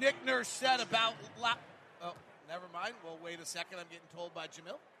Nick Nurse said about oh, never mind. Well, wait a second. I'm getting told by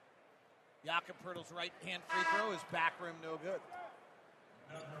Jamil. Jakob Poeltl's right-hand free throw is back rim, no good.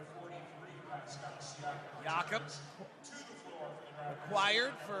 Jakob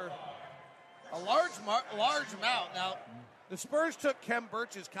acquired for a large amount. Now, the Spurs took Kem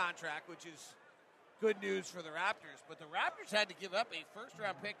Birch's contract, which is good news for the Raptors, but the Raptors had to give up a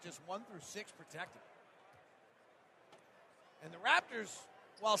first-round pick, just 1 through 6 protected. And the Raptors,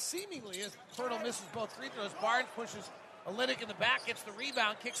 while seemingly as Poeltl misses both free throws, Barnes pushes Olynyk in the back, gets the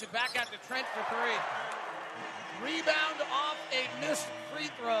rebound, kicks it back out to Trent for 3. Rebound off a missed free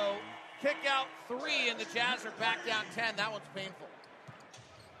throw, kick out 3, and the Jazz are back down 10. That one's painful.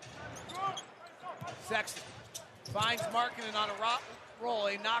 Sexton finds Markkanen on a roll.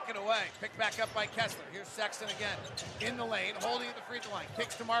 They knock it away. Picked back up by Kessler. Here's Sexton again. In the lane, holding at the free throw line.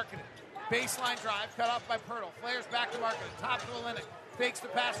 Kicks to Markkanen. Baseline drive, cut off by Poeltl. Flares back to Markkanen. Top to Olynyk. Fakes the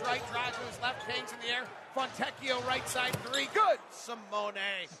pass right, drives to his left, hangs in the air. Fontecchio right side 3. Good! Simone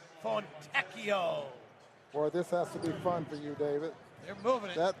Fontecchio. Boy, this has to be fun for you, David. They're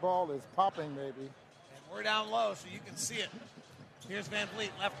moving it. That ball is popping, baby. And we're down low, so you can see it. Here's Van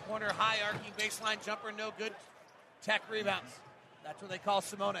Vliet, left corner, high arcing baseline jumper, no good. Tech rebounds. That's what they call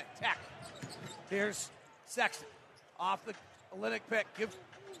Simone. Tech. Here's Sexton. Off the Olynyk pick. Gives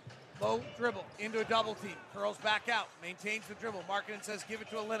low dribble into a double team. Curls back out. Maintains the dribble. Markkanen says give it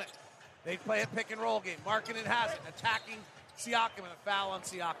to Olynyk. They play a pick and roll game. Markkanen has it. Attacking Siakam and a foul on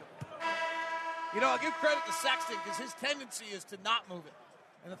Siakam. You know, I'll give credit to Sexton because his tendency is to not move it.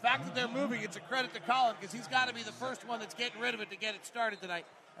 And the fact that they're moving, it's a credit to Colin because he's got to be the first one that's getting rid of it to get it started tonight.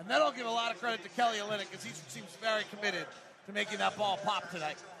 And then I'll give a lot of credit to Kelly Olynyk because he seems very committed to making that ball pop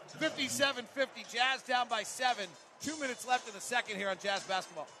tonight. 57-50, Jazz down by 7. 2 minutes left in the second here on Jazz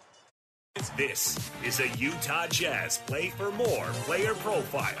Basketball. This is a Utah Jazz Play for More player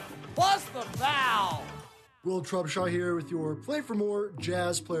profile. Plus the foul. Will Trubshaw here with your Play for More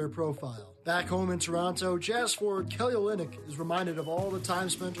Jazz player profile. Back home in Toronto, Jazz forward Kelly Olynyk is reminded of all the time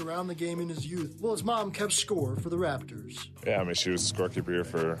spent around the game in his youth, while his mom kept score for the Raptors. Yeah, I mean, she was scorekeeper here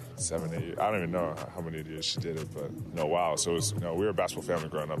for 7, 8 years. I don't even know how many years she did it, but wow. So it was, we were a basketball family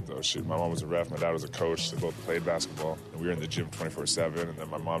growing up, though. My mom was a ref, my dad was a coach. They both played basketball, and we were in the gym 24/7. And then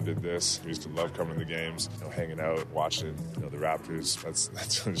my mom did this. We used to love coming to the games, hanging out, watching, the Raptors. That's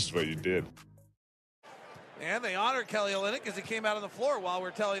just what you did. And they honor Kelly Olynyk as he came out on the floor while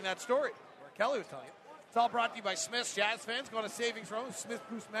we're telling that story, or Kelly was telling it. It's all brought to you by Smith's. Jazz fans, go to Savings Row with Smith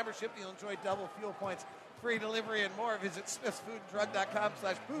Boost membership. You'll enjoy double fuel points, free delivery, and more. Visit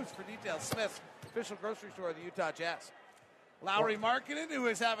smithsfoodanddrug.com/boost for details. Smith's, official grocery store of the Utah Jazz. Lauri Markkanen, who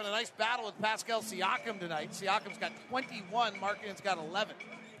is having a nice battle with Pascal Siakam tonight. Siakam's got 21, Markkanen's got 11.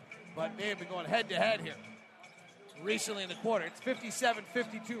 But they have been going head-to-head here recently in the quarter. It's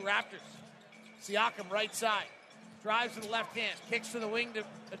 57-52 Raptors. Siakam right side. Drives to the left hand. Kicks to the wing to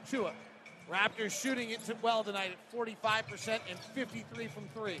Achua. Raptors shooting it well tonight at 45% and 53 from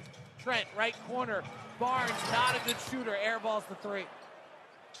three. Trent, right corner. Barnes, not a good shooter. Airballs the three.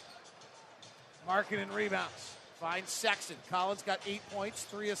 Markkanen rebounds. Finds Sexton. Collins got 8 points,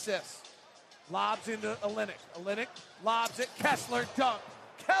 3 assists. Lobs into Olynyk. Olynyk lobs it. Kessler dunk.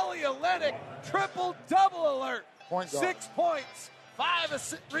 Kelly Olynyk, triple-double alert. 6 points,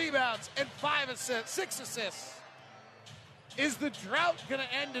 5 rebounds, and 6 assists. Is the drought going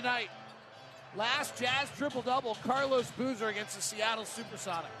to end tonight? Last Jazz triple-double, Carlos Boozer against the Seattle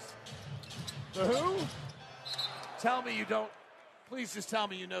Supersonics. The who? Tell me you don't. Please just tell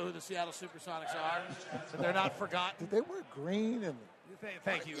me you know who the Seattle Supersonics are, that they're not forgotten. Did they wear green? And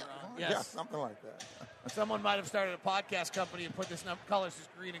Thank you, Ron. Yes. Yeah, something like that. Someone might have started a podcast company and put this colors as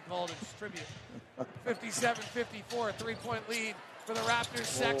green and gold and distribute. 57-54, three-point lead for the Raptors.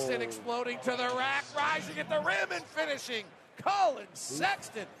 Sexton exploding to the rack, rising at the rim and finishing. Colin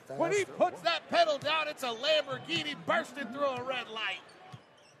Sexton. When he puts that pedal down, it's a Lamborghini bursting through a red light.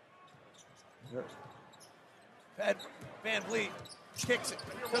 Van Vliet kicks it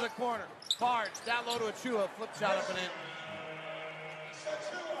to the corner. Barnes down low to Achua. Flip shot up and in.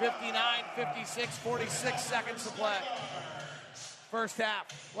 59-56, 46 seconds to play. First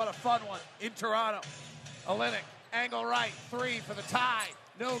half. What a fun one in Toronto. Olynyk, angle right, 3 for the tie.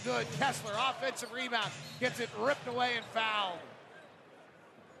 No good. Kessler, offensive rebound. Gets it ripped away and fouled.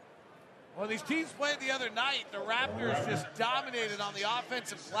 Well, these teams played the other night. The Raptors just dominated on the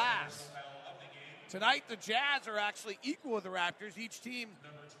offensive glass. Tonight, the Jazz are actually equal with the Raptors. Each team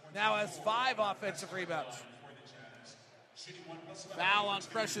now has 5 offensive rebounds. Foul on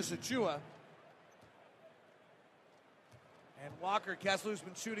Precious Achua. And Walker Kessler's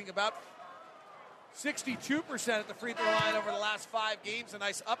been shooting about 62% at the free throw line over the last 5 games. A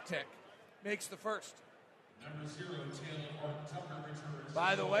nice uptick. Makes the first.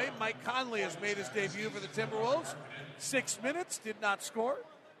 By the way, Mike Conley has made his debut for the Timberwolves. 6 minutes, did not score.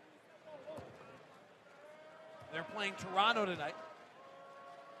 They're playing Toronto tonight.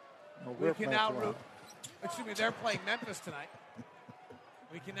 No, we can now root. Excuse me, they're playing Memphis tonight.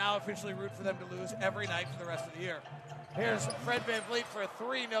 We can now officially root for them to lose every night for the rest of the year. Here's Fred VanVleet for a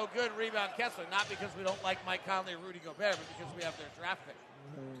 3, no good. Rebound Kessler. Not because we don't like Mike Conley or Rudy Gobert, but because we have their draft pick.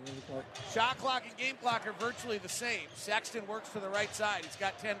 Shot clock and game clock are virtually the same. Sexton works to the right side. He's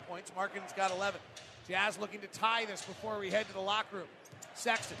got 10 points. Markkanen's got 11. Jazz looking to tie this before we head to the locker room.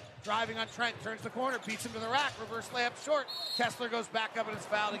 Sexton driving on Trent, turns the corner, beats him to the rack, reverse layup short. Kessler goes back up and is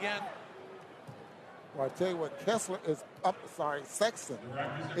fouled again. Well, I tell you what, Sexton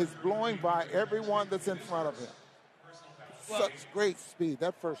is blowing by everyone that's in front of him. Such great speed.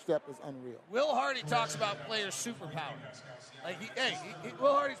 That first step is unreal. Will Hardy talks about players' superpower. Like,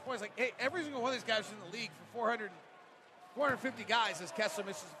 Will Hardy's point is like, hey, every single one of these guys in the league for 450 guys as Kessler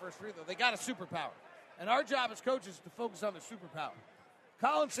misses the first free throw. They got a superpower. And our job as coaches is to focus on their superpower.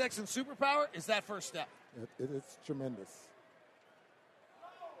 Colin Sexton's superpower is that first step. It is tremendous.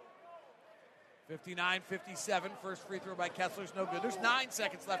 59-57, first free throw by Kessler's no good. There's 9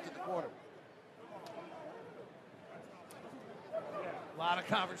 seconds left in the quarter. A lot of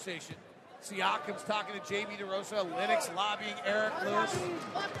conversation. Siakam's talking to J.B. DeRosa. Olynyk lobbying Eric Lewis.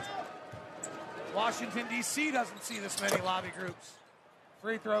 Washington, D.C. doesn't see this many lobby groups.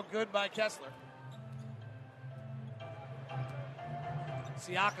 Free throw good by Kessler.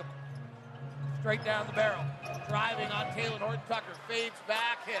 Siakam straight down the barrel. Driving on Taylor Horton-Tucker. Fades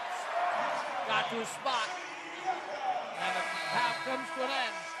back, hits. Got to a spot. And the half comes to an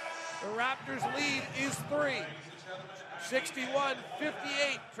end. The Raptors' lead is 3.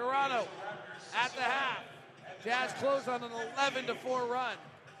 61-58, Toronto at the half. Jazz close on an 11-4 run.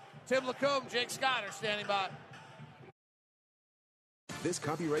 Tim Lacombe, Jake Scott are standing by. This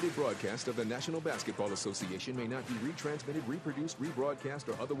copyrighted broadcast of the National Basketball Association may not be retransmitted, reproduced, rebroadcast,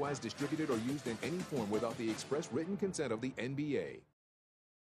 or otherwise distributed or used in any form without the express written consent of the NBA.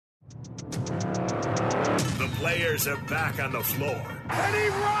 The players are back on the floor. And he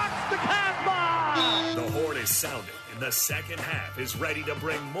rocks the calf bomb! The horn is sounding, and the second half is ready to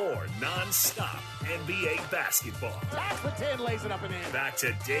bring more non-stop NBA basketball. That's the 10, lays it up and in. Back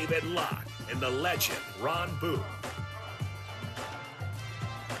to David Locke and the legend, Ron Boone.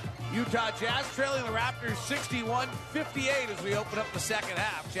 Utah Jazz trailing the Raptors 61-58 as we open up the second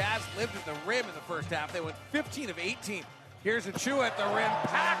half. Jazz lived at the rim in the first half. They went 15 of 18. Here's Achua at the rim,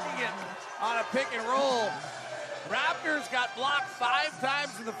 packing it on a pick and roll. Raptors got blocked 5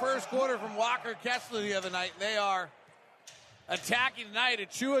 times in the first quarter from Walker Kessler the other night. They are attacking tonight.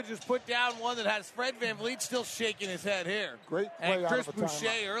 Achua just put down one that has Fred VanVleet still shaking his head here. Great play and out Chris of a Boucher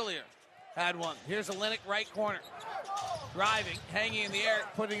timeout. earlier had one. Here's Olynyk right corner. Driving, hanging in the air,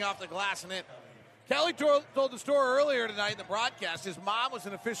 putting off the glass and in. Kelly told the story earlier tonight in the broadcast. His mom was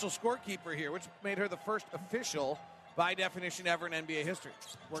an official scorekeeper here, which made her the first official, by definition, ever in NBA history.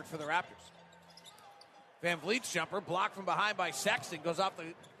 Worked for the Raptors. VanVleet's jumper, blocked from behind by Sexton, goes off the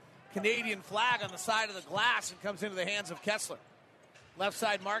Canadian flag on the side of the glass and comes into the hands of Kessler. Left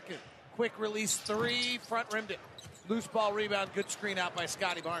side market. Quick release 3, front rimmed it. Loose ball rebound, good screen out by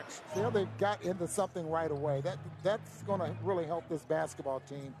Scotty Barnes. See how they got into something right away. That's going to really help this basketball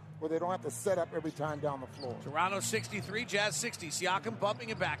team where they don't have to set up every time down the floor. Toronto 63, Jazz 60. Siakam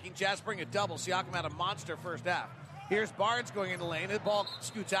bumping and backing. Jazz bring a double. Siakam had a monster first half. Here's Barnes going into the lane. The ball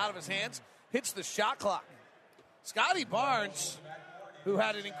scoots out of his hands, hits the shot clock. Scotty Barnes, who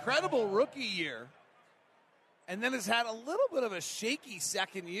had an incredible rookie year, and then has had a little bit of a shaky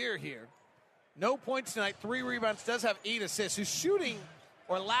second year here. No points tonight, 3 rebounds, does have 8 assists. His shooting,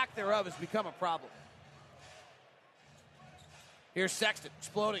 or lack thereof, has become a problem. Here's Sexton,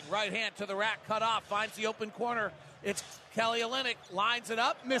 exploding, right hand to the rack, cut off, finds the open corner. It's Kelly Olynyk, lines it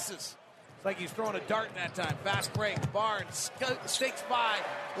up, misses. It's like he's throwing a dart that time. Fast break, Barnes stakes by,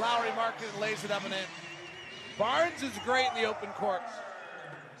 Lowry Markkanen lays it up and in. Barnes is great in the open court.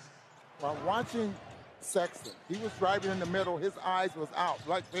 While watching Sexton, he was driving in the middle. His eyes was out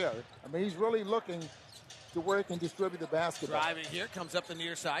right there. I mean, he's really looking to where he can distribute the basketball. Driving here, comes up the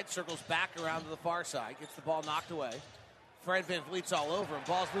near side, circles back around to the far side, gets the ball knocked away. Fred VanVleet's all over him.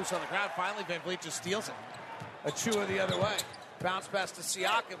 Ball's loose on the ground. Finally, VanVleet just steals it. Achua the other way. Bounce pass to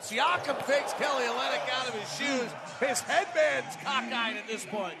Siakam. Siakam fakes Kelly Olynyk out of his shoes. His headband's cockeyed at this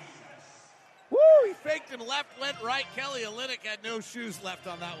point. Woo! He faked him left, went right. Kelly Olynyk had no shoes left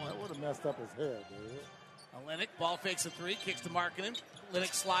on that one. That would have messed up his head, dude. Olynyk, ball fakes a 3, kicks to Markkanen.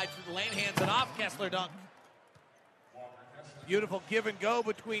 Olynyk slides through the lane, hands it off. Kessler dunk. Beautiful give and go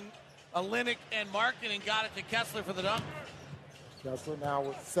between Olynyk and Markkanen. Got it to Kessler for the dunk. Kessler now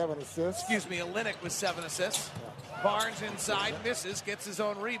with 7 assists. Excuse me, Olynyk with 7 assists. Yeah. Barnes inside, misses, gets his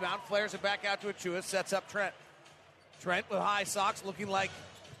own rebound, flares it back out to Achua, sets up Trent. Trent with high socks, looking like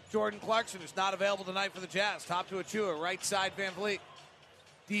Jordan Clarkson, who's not available tonight for the Jazz. Top to Achua, right side VanVleet.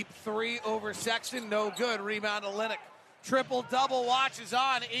 Deep 3 over Sexton, no good. Rebound Olynyk. Triple-double watch is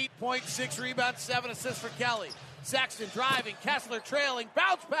on. 8.6 rebounds, 7 assists for Kelly. Sexton driving, Kessler trailing,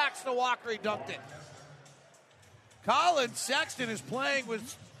 bounce backs to Walker, he dunked it. Colin Sexton is playing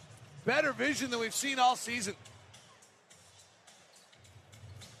with better vision than we've seen all season.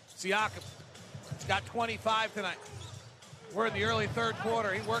 Siakam, he's got 25 tonight. We're in the early third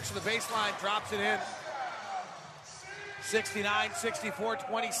quarter. He works to the baseline, drops it in. 69-64,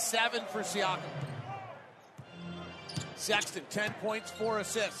 27 for Siakam. Sexton, 10 points, 4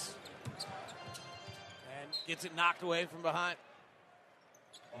 assists. And gets it knocked away from behind.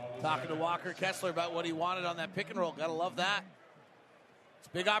 Talking to Walker Kessler about what he wanted on that pick and roll. Gotta love that. It's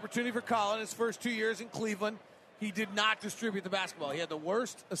a big opportunity for Colin. His first 2 years in Cleveland, he did not distribute the basketball. He had the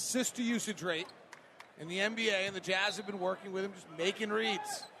worst assist-to-usage rate in the NBA, and the Jazz have been working with him, just making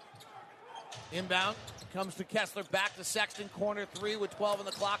reads. Inbound comes to Kessler, back to Sexton, corner 3 with 12 on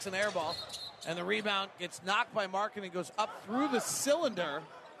the clock's an air ball. And the rebound gets knocked by Markkanen and goes up through the cylinder.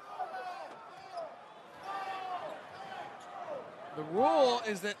 The rule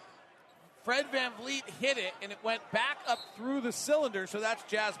is that Fred VanVleet hit it, and it went back up through the cylinder, so that's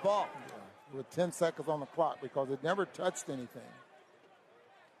Jazz ball. Yeah, with 10 seconds on the clock because it never touched anything.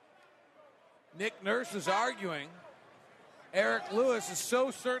 Nick Nurse is arguing. Eric Lewis is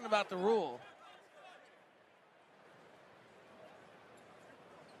so certain about the rule.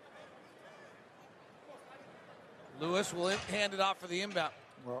 Lewis will hand it off for the inbound.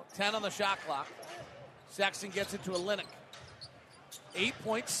 Well, 10 on the shot clock. Sexton gets it to Olynyk.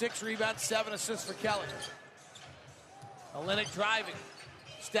 8.6 rebounds, 7 assists for Kelly. Olynyk driving.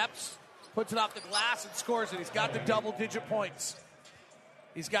 Steps, puts it off the glass and scores it. He's got the double-digit points.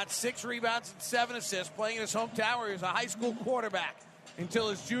 He's got 6 rebounds and 7 assists, playing in his hometown where he was a high school quarterback until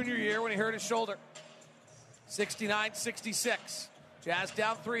his junior year when he hurt his shoulder. 69-66. Jazz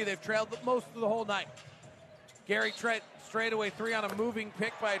down 3. They've trailed most of the whole night. Gary Trent, straightaway 3 on a moving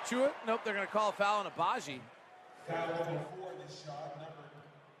pick by Achua. Nope, they're going to call a foul on Abaji. Foul before this shot,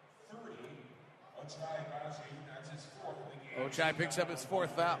 number 30. Ochai Abaji, that's his 4th of the game. Ochai picks up his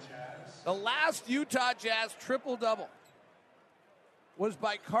 4th foul. The last Utah Jazz triple-double was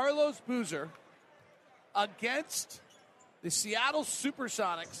by Carlos Boozer against the Seattle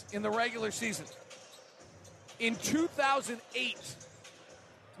Supersonics in the regular season. In 2008,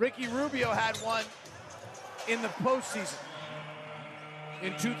 Ricky Rubio had one in the postseason.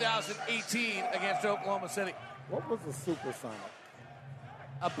 In 2018 against Oklahoma City. What was the Supersonic?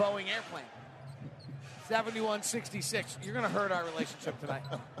 A Boeing airplane. 71-66. You're going to hurt our relationship tonight.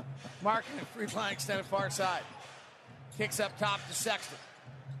 Markin, free line extended far side. Kicks up top to Sexton.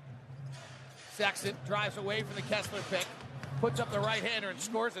 Sexton drives away from the Kessler pick. Puts up the right-hander and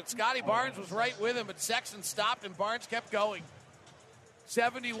scores it. Scotty Barnes was right with him, but Sexton stopped and Barnes kept going.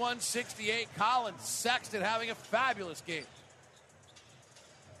 71-68. Collins, Sexton having a fabulous game.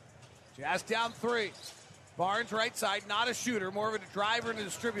 Jazz down 3. Barnes right side, not a shooter, more of a driver and a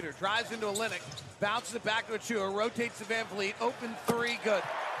distributor. Drives into Olynyk, bounces it back to Achua, rotates to Van Vliet, open 3, good.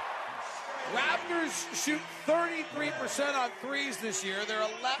 Raptors shoot 33% on threes this year. They're 10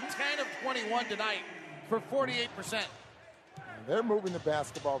 of 21 tonight for 48%. They're moving the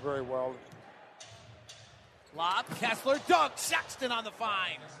basketball very well. Lob, Kessler, dunk, Sexton on the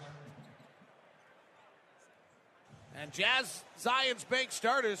find. And Jazz Zions Bank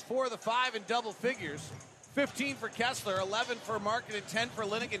starters, 4 of the 5 in double figures. 15 for Kessler, 11 for Markin, and 10 for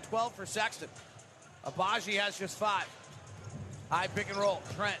Olynyk, and 12 for Sexton. Abaji has just 5. High pick and roll.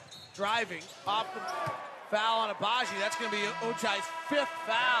 Trent driving off the foul on Abaji. That's going to be Ochai's 5th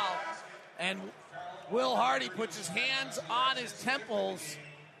foul. And Will Hardy puts his hands on his temples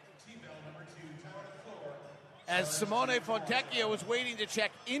as Simone Fontecchio was waiting to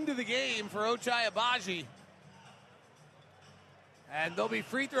check into the game for Ochai Abaji. And there'll be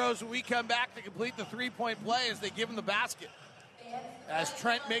free throws when we come back to complete the three-point play as they give him the basket. As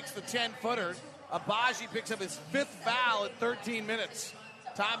Trent makes the 10-footer, Abaji picks up his 5th foul in 13 minutes.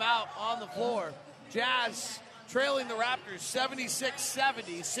 Timeout on the floor. Jazz trailing the Raptors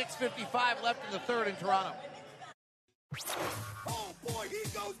 76-70, 6:55 left in the third in Toronto. Oh boy, he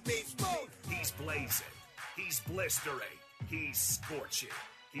goes beast mode. He's blazing. He's blistering. He's scorching.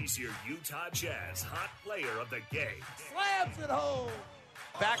 He's your Utah Jazz hot player of the game. Slams it home.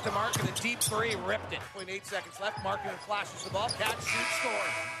 Back to Markin, a deep 3, ripped it. 0.8 seconds left. Markin flashes the ball. Catch, shoot, score.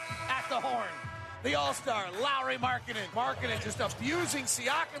 At the horn, the All-Star, Lauri Markkanen. Markkanen just abusing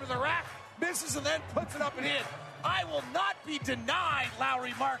Siakam to the rack. Misses and then puts it up and in. I will not be denied,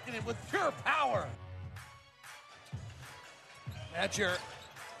 Lauri Markkanen with pure power. That's your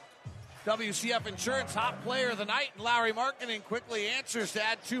WCF Insurance hot player of the night. Lauri Markkanen quickly answers to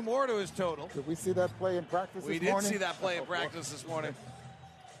add 2 more to his total. Did we see that play in practice We this morning? did see that play in practice this morning.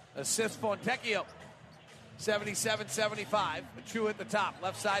 Assist Fontecchio. 77-75. Achua at the top.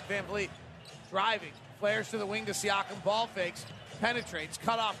 Left side, Van Vliet. Driving. Flares to the wing to Siakam. Ball fakes. Penetrates.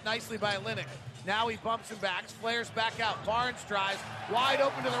 Cut off nicely by Olynyk. Now he bumps and backs. Flares back out. Barnes drives. Wide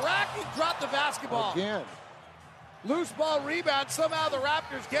open to the rack. He dropped the basketball. Again. Loose ball rebound. Somehow the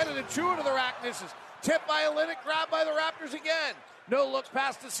Raptors get it. Achua to the rack. Misses. Tipped by Olynyk. Grabbed by the Raptors again. No look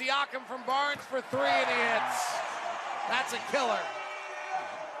pass to Siakam from Barnes for 3, and he hits. That's a killer.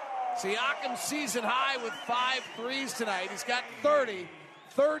 Siakam season high with 5 threes tonight. He's got 30.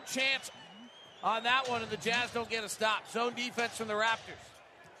 Third chance on that one, and the Jazz don't get a stop. Zone defense from the Raptors.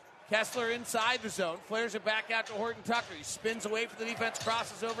 Kessler inside the zone. Flares it back out to Horton Tucker. He spins away from the defense,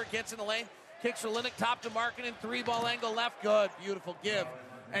 crosses over, gets in the lane. Kicks Olynyk top to Markkanen, 3-ball angle left, good, beautiful give.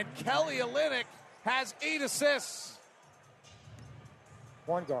 And Kelly Olynyk has 8 assists.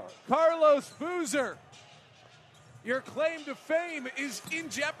 Point guard. Carlos Boozer, your claim to fame is in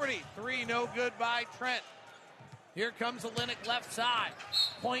jeopardy. 3, no good by Trent. Here comes Olynyk left side.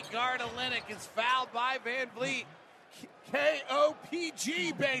 Point guard Olynyk is fouled by Van Vliet.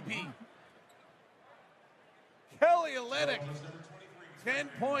 KOPG, baby. Kelly Olynyk.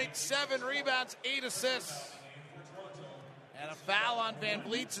 10.7 rebounds, 8 assists. And a foul on Van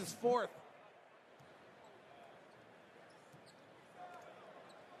Vliet's his 4th.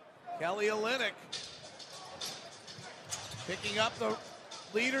 Kelly Olynyk picking up the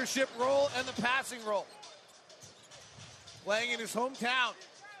leadership role and the passing role. Playing in his hometown.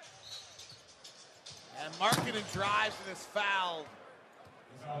 And Markkanen drives and is fouled.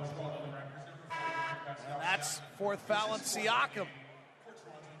 And that's 4th foul on Siakam.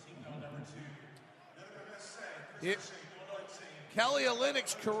 Kelly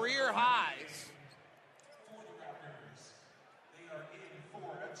Olynyk's career highs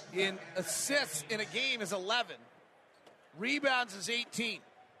in assists in a game is 11. Rebounds is 18.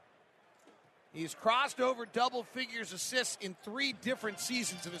 He's crossed over double figures assists in 3 different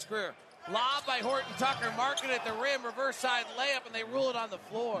seasons of his career. Lob by Horton Tucker, marking at the rim, reverse side layup, and they rule it on the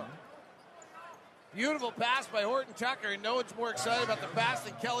floor. Beautiful pass by Horton Tucker, and no one's more excited about the pass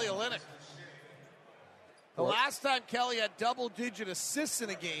than Kelly Olynyk. The last time Kelly had double-digit assists in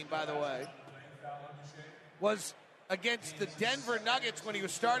a game, by the way, was against the Denver Nuggets when he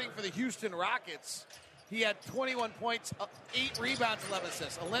was starting for the Houston Rockets. He had 21 points, 8 rebounds, 11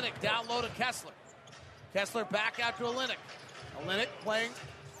 assists. Olynyk down low to Kessler. Kessler back out to Olynyk. Olynyk playing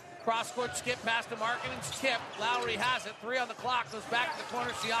cross-court skip pass to Markkanen's tip. Lowry has it. 3 on the clock. Goes back to the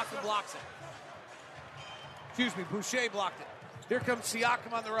corner. Siakam blocks it. Boucher blocked it. Here comes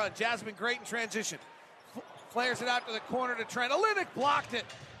Siakam on the run. Jazz been great in transition. Flares it out to the corner to Trent. Olynyk blocked it.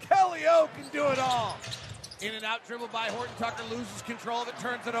 Kelly O can do it all. In and out dribble by Horton Tucker. Loses control of it.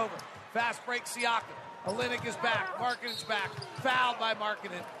 Turns it over. Fast break Siakam. Olynyk is back. Markkanen's back. Fouled by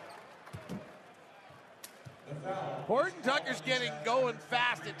Markkanen. Horton Tucker's getting going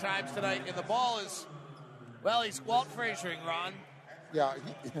fast at times tonight, and the ball is, well, he's Walt Frasering, Ron. Yeah,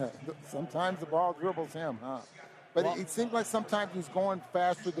 sometimes the ball dribbles him, huh? But it seems like sometimes he's going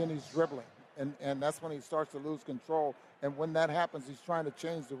faster than he's dribbling, and that's when he starts to lose control. And when that happens, he's trying to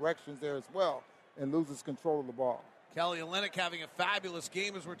change directions there as well and loses control of the ball. Kelly Olynyk having a fabulous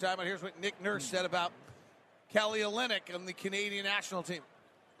game as we're talking about. Here's what Nick Nurse said about Kelly Olynyk on the Canadian national team.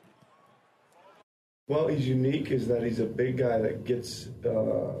 Well, he's unique is that he's a big guy that gets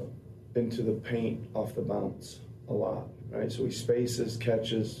into the paint off the bounce a lot, right? So he spaces,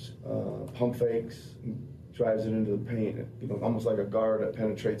 catches, pump fakes, drives it into the paint. Almost like a guard that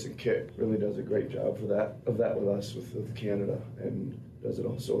penetrates and kick. Really does a great job of that with us with Canada, and does it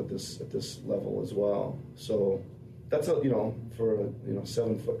also at this level as well. So that's for a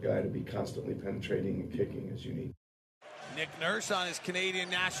 7-foot guy to be constantly penetrating and kicking is unique. Nick Nurse on his Canadian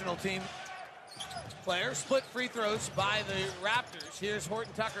national team. Player split free throws by the Raptors. Here's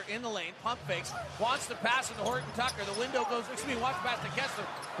Horton Tucker in the lane, pump fakes, wants to pass it to Horton Tucker. The window goes, wants to pass to Kessler.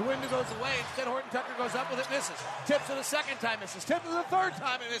 The window goes away. Instead, Horton Tucker goes up with it, misses. Tips it a second time, misses. Tips it the third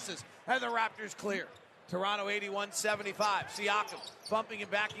time, it misses. And the Raptors clear. Toronto 81-75. Siakam bumping and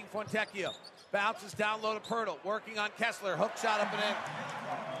backing Fontecchio. Bounces down low to Pirtle, working on Kessler. Hook shot up and in.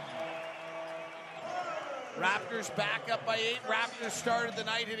 Raptors back up by 8. Raptors started the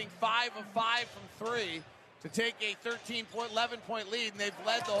night hitting 5 of 5 from 3 to take a 11-point lead, and they've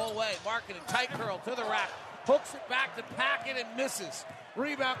led the whole way. Markkanen, tight curl to the rack, hooks it back to Packett and misses.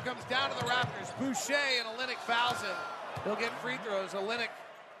 Rebound comes down to the Raptors. Boucher and Olynyk fouls him. He'll get free throws. Olynyk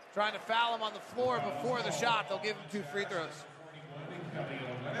trying to foul him on the floor before the shot. They'll give him 2 free throws.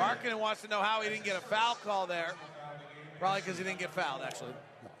 Markkanen wants to know how he didn't get a foul call there. Probably because he didn't get fouled, actually.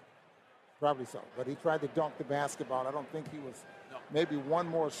 Probably so, but he tried to dunk the basketball. I don't think he was maybe one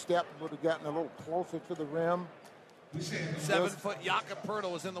more step, would have gotten a little closer to the rim. 7-foot Jakob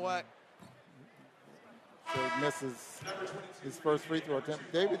Pirtle was in the way. So he misses his first free throw attempt.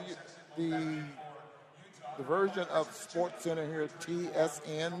 David, the version of SportsCenter here,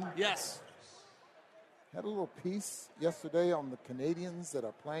 TSN. Yes. Had a little piece yesterday on the Canadians that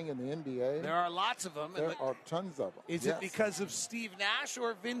are playing in the NBA. There are lots of them. There are tons of them. Is it because of Steve Nash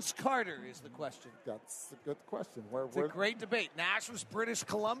or Vince Carter is the question? That's a good question. It's a great debate. Nash was British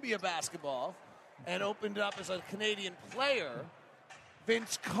Columbia basketball and opened up as a Canadian player.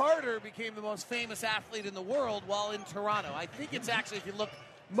 Vince Carter became the most famous athlete in the world while in Toronto. I think it's actually, if you look,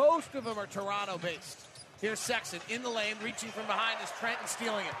 most of them are Toronto-based. Here's Sexton in the lane, reaching from behind is Trent and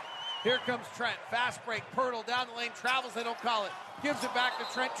stealing it. Here comes Trent. Fast break. Pirtle down the lane. Travels. They don't call it. Gives it back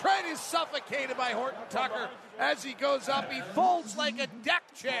to Trent. Trent is suffocated by Horton Tucker. As he goes up, he folds like a deck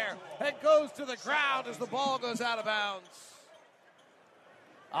chair and goes to the ground as the ball goes out of bounds.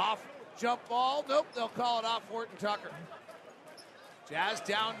 Off jump ball. Nope, they'll call it off Horton Tucker. Jazz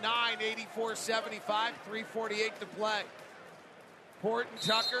down 9, 84-75. 3:48 to play. Horton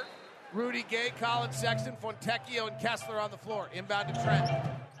Tucker, Rudy Gay, Colin Sexton, Fontecchio, and Kessler on the floor. Inbound to Trent.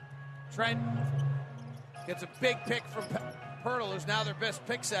 Trent gets a big pick from Pirtle, who's now their best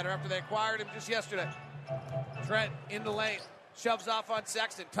pick setter after they acquired him just yesterday. Trent in the lane, shoves off on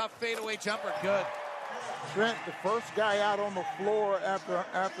Sexton. Tough fadeaway jumper, good. Trent, the first guy out on the floor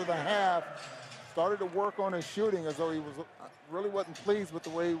after the half, started to work on his shooting as though he really wasn't pleased with the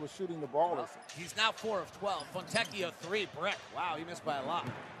way he was shooting the ball. Well, he's now 4 of 12. Fontecchio 3, brick. Wow, he missed by a lot.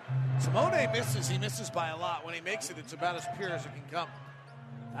 Simone misses, he misses by a lot. When he makes it, it's about as pure as it can come.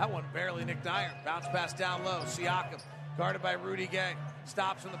 That one barely nicked iron. Bounce pass down low. Siakam, guarded by Rudy Gay.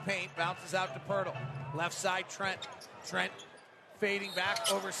 Stops in the paint, bounces out to Pirtle. Left side, Trent. Trent Fading back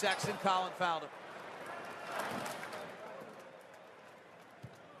over Sexton. Collin fouled him.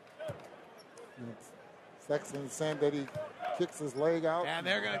 Sexton saying that he kicks his leg out. And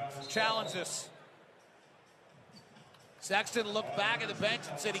they're going to challenge this. Sexton looked back at the bench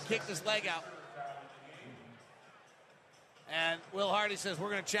and said he kicked his leg out. And Will Hardy says,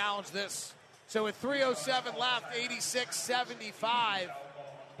 we're going to challenge this. So with 3:07 left, 86-75.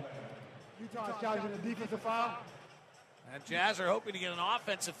 Utah challenging a defensive foul. And Jazz are hoping to get an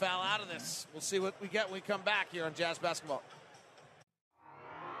offensive foul out of this. We'll see what we get when we come back here on Jazz Basketball.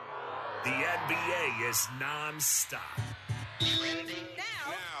 The NBA is non-stop. Trending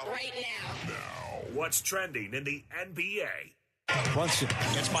now. Right now. What's trending in the NBA? Brunson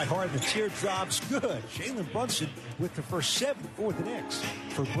gets my heart and the teardrops. Good. Jalen Brunson with the first 7 for the Knicks.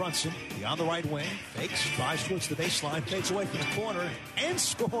 For Brunson, he on the right wing, fakes, drives towards the baseline, fades away from the corner, and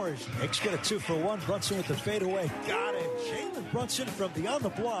scores. Knicks get a 2-for-1. Brunson with the fadeaway. Got it. Jalen Brunson from beyond the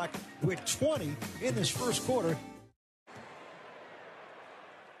block with 20 in this first quarter.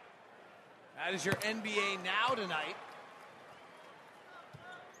 That is your NBA Now tonight.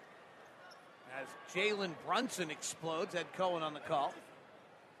 As Jalen Brunson explodes, Ed Cohen on the call.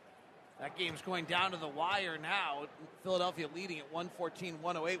 That game's going down to the wire now. Philadelphia leading at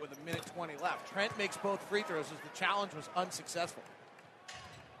 114-108 with 1:20 left. Trent makes both free throws as the challenge was unsuccessful.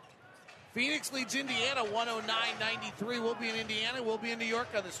 Phoenix leads Indiana 109-93. We'll be in Indiana. We'll be in New York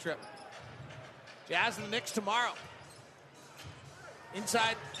on this trip. Jazz and the Knicks tomorrow.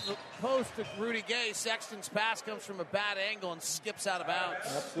 Inside the post to Rudy Gay. Sexton's pass comes from a bad angle and skips out of bounds.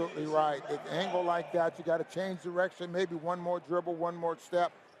 Absolutely right. At an angle like that, you got to change direction. Maybe one more dribble, one more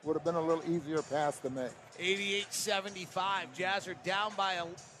step. Would have been a little easier pass to make. 88-75. Jazz are down by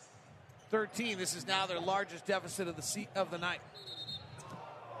 13. This is now their largest deficit of the night.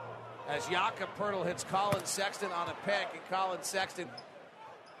 As Jakob Poeltl hits Colin Sexton on a pick, and Colin Sexton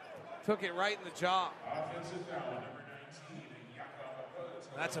took it right in the jaw.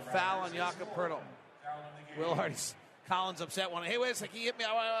 That's a foul on Jakob Poeltl. Will Hardy's Colin's upset. Hey, wait a second, he hit me.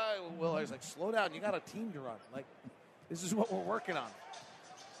 Will Hardy's like, slow down. You got a team to run. Like, this is what we're working on.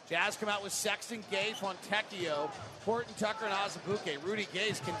 Jazz come out with Sexton, Gay, Fontecchio, Horton, Tucker, and Azubuike. Rudy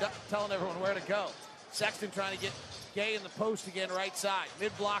Gay's telling everyone where to go. Sexton trying to get Gay in the post again, right side.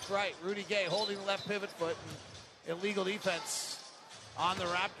 Mid-block right. Rudy Gay holding the left pivot foot. And illegal defense on the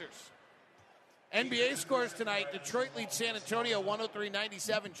Raptors. NBA scores tonight. Detroit leads San Antonio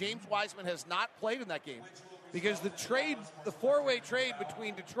 103-97. James Wiseman has not played in that game because the four-way trade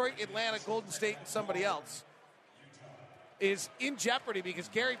between Detroit, Atlanta, Golden State, and somebody else is in jeopardy because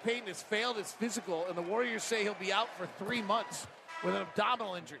Gary Payton has failed his physical, and the Warriors say he'll be out for 3 months with an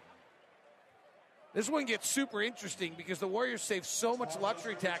abdominal injury. This one gets super interesting because the Warriors save so much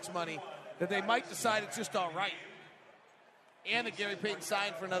luxury tax money that they might decide it's just all right. And that Gary Payton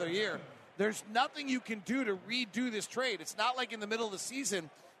signed for another year. There's nothing you can do to redo this trade. It's not like in the middle of the season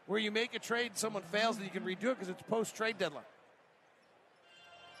where you make a trade and someone fails and you can redo it because it's post-trade deadline.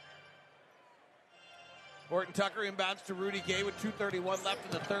 Horton Tucker inbounds to Rudy Gay with 2:31 left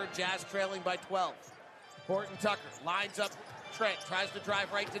in the third. Jazz trailing by 12. Horton Tucker lines up Trent, tries to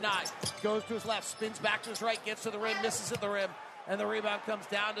drive right, denied. Goes to his left, spins back to his right, gets to the rim, misses at the rim, and the rebound comes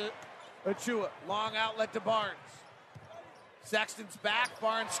down to Achua. Long outlet to Barnes. Sexton's back,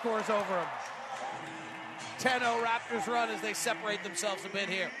 Barnes scores over him. 10-0 Raptors run as they separate themselves a bit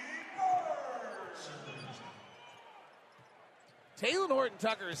here. Taylor Horton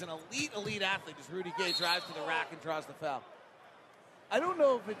Tucker is an elite athlete as Rudy Gay drives to the rack and draws the foul. I don't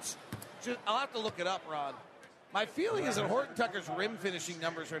know if it's just, I'll have to look it up, Ron. My feeling is that Horton Tucker's rim finishing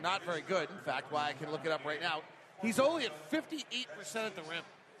numbers are not very good. In fact, why I can look it up right now. He's only at 58% at the rim.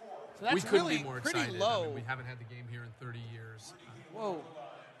 So that's we couldn't really be more pretty excited. low. I mean, we haven't had the game here in 30 years. Whoa.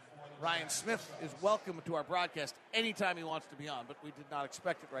 Ryan Smith is welcome to our broadcast anytime he wants to be on, but we did not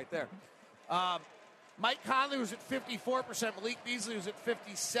expect it right there. Mike Conley was at 54%. Malik Beasley was at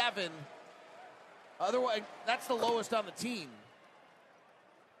 57%. Otherwise, that's the lowest on the team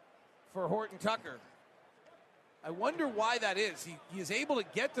for Horton Tucker. I wonder why that is. He is able to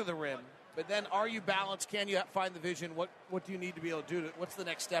get to the rim, but then are you balanced? Can you find the vision? What do you need to be able to do? What's the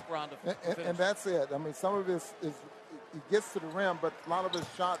next step around to finish? And that's it. I mean, some of this is he gets to the rim, but a lot of his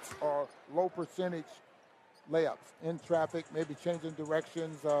shots are low percentage layups in traffic, maybe changing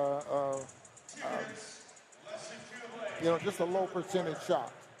directions, just a low percentage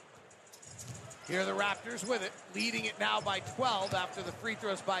shot. Here are the Raptors with it, leading it now by 12 after the free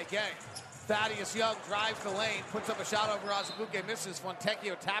throws by Gay. Thaddeus Young drives the lane, puts up a shot over Azubuike, misses.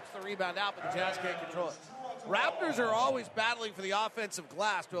 Fontecchio taps the rebound out, but the Jazz can't control it. Raptors are always battling for the offensive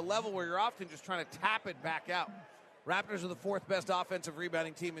glass to a level where you're often just trying to tap it back out. Raptors are the 4th best offensive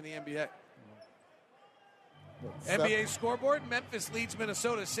rebounding team in the NBA. NBA scoreboard, Memphis leads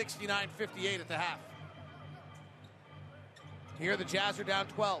Minnesota 69-58 at the half. Here the Jazz are down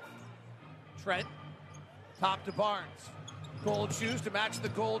 12. Trent, top to Barnes. Gold shoes to match the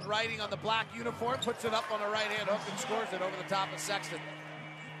gold writing on the black uniform. Puts it up on a right-hand hook and scores it over the top of Sexton.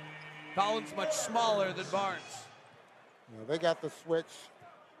 Collins much smaller than Barnes. Yeah, they got the switch.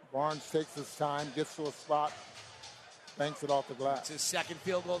 Barnes takes his time, gets to a spot, banks it off the glass. It's his second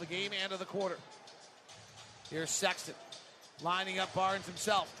field goal of the game and of the quarter. Here's Sexton. Lining up Barnes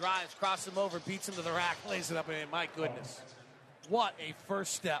himself. Drives, crosses him over, beats him to the rack, lays it up and in. My goodness. What a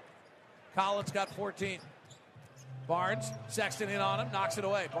first step. Collins got 14. Barnes, Sexton in on him, knocks it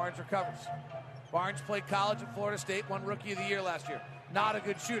away. Barnes recovers. Barnes played college at Florida State, won Rookie of the Year last year. Not a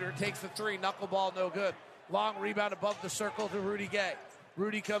good shooter, takes the three, knuckleball, no good. Long rebound above the circle to Rudy Gay.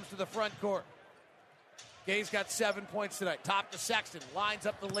 Rudy comes to the front court. Gay's got 7 points tonight. Top to Sexton, lines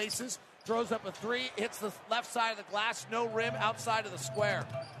up the laces, throws up a three, hits the left side of the glass, no rim, outside of the square.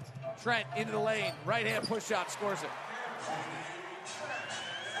 Trent into the lane, right-hand push shot, scores it.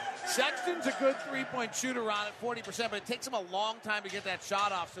 Sexton's a good three-point shooter on it, 40%, but it takes him a long time to get that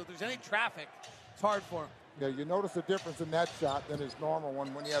shot off, so if there's any traffic, it's hard for him. Yeah, you notice a difference in that shot than his normal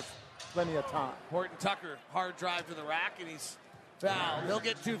one when he has plenty of time. Horton Tucker, hard drive to the rack, and he's fouled. He'll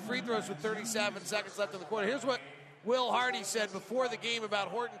get 2 free throws with 37 seconds left in the quarter. Here's what Will Hardy said before the game about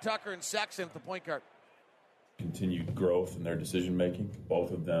Horton Tucker and Sexton at the point guard. Continued growth in their decision making.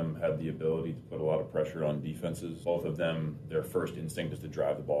 Both of them had the ability to put a lot of pressure on defenses. Both of them, their first instinct is to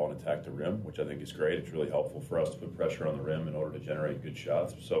drive the ball and attack the rim, which I think is great. It's really helpful for us to put pressure on the rim in order to generate good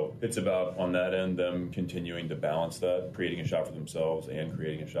shots. So it's about, on that end, them continuing to balance that, creating a shot for themselves and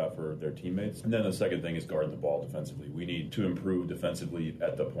creating a shot for their teammates. And then the second thing is guarding the ball defensively. We need to improve defensively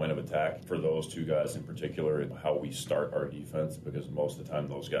at the point of attack for those two guys in particular, how we start our defense, because most of the time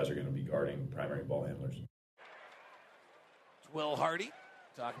those guys are going to be guarding primary ball handlers. Will Hardy,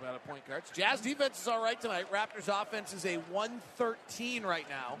 talk about a point guards. Jazz defense is all right tonight. Raptors offense is a 113 right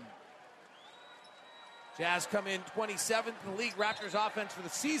now. Jazz come in 27th in the league. Raptors offense for the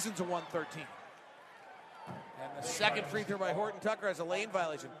season's a 113. And the second free throw by Horton Tucker has a lane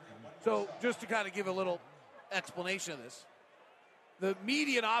violation. So just to kind of give a little explanation of this, the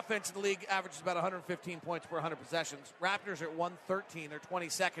median offense in the league averages about 115 points per 100 possessions. Raptors are at 113. They're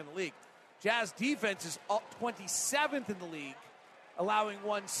 22nd in the league. Jazz defense is 27th in the league, allowing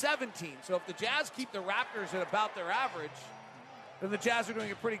 117. So if the Jazz keep the Raptors at about their average, then the Jazz are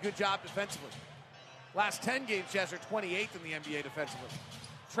doing a pretty good job defensively. Last 10 games, Jazz are 28th in the NBA defensively.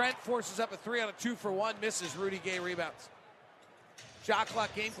 Trent forces up a 3 on a 2-for-1, misses. Rudy Gay rebounds. Shot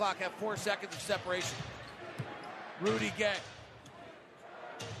clock, game clock have 4 seconds of separation. Rudy Gay,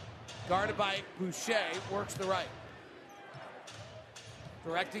 guarded by Boucher, works the right.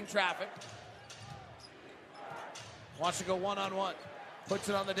 Directing traffic. Wants to go one-on-one. Puts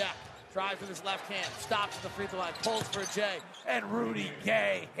it on the deck. Drives with his left hand. Stops at the free throw line. Pulls for Jay. And Rudy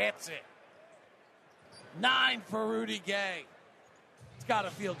Gay hits it. 9 for Rudy Gay. It's got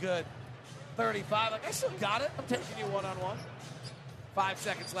to feel good. 35. Like, I still got it. I'm taking you one-on-one. 5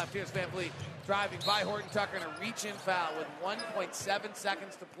 seconds left. Here's Van Vliet. Driving by Horton Tucker in a reach-in foul with 1.7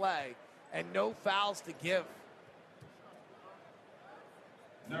 seconds to play and no fouls to give.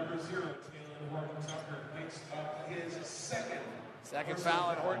 Number 0, Taylor Horton Tucker picks up his second foul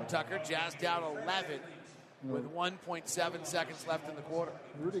on Horton Tucker. Jazz down 11 with 1.7 seconds left in the quarter.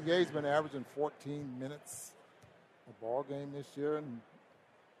 Rudy Gay's been averaging 14 minutes a ball game this year, and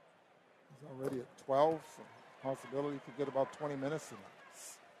he's already at 12. So possibility to get about 20 minutes tonight.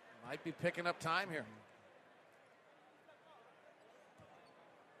 Might be picking up time here.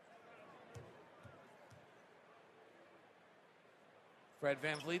 Fred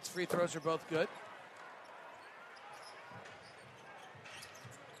VanVleet's free throws are both good.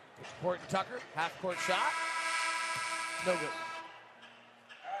 Horton Tucker, half-court shot. No good.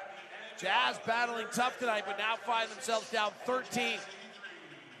 Jazz battling tough tonight, but now find themselves down 13.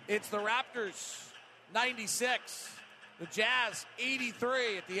 It's the Raptors, 96. The Jazz,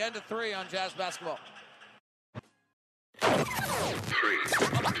 83 at the end of 3 on Jazz basketball. 3, 2,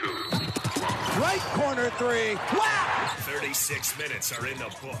 1. Right corner 3. Wow! 36 minutes are in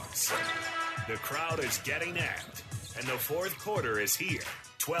the books. The crowd is getting amped, and the fourth quarter is here.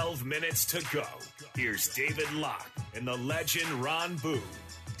 12 minutes to go. Here's David Locke and the legend Ron Boone.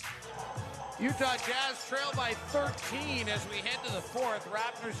 Utah Jazz trail by 13 as we head to the fourth.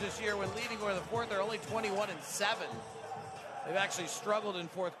 Raptors this year, when leading over the fourth, they're only 21-7. They've actually struggled in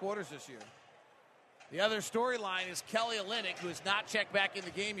fourth quarters this year. The other storyline is Kelly Olynyk, who has not checked back in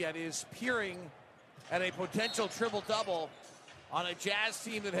the game yet, is peering and a potential triple-double on a Jazz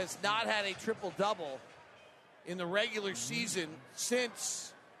team that has not had a triple-double in the regular season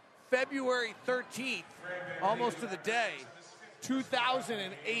since February 13th, almost to the day,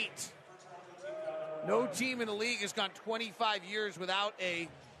 2008. No team in the league has gone 25 years without a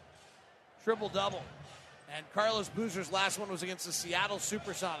triple-double. And Carlos Boozer's last one was against the Seattle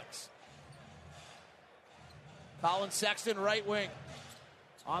Supersonics. Colin Sexton, right wing.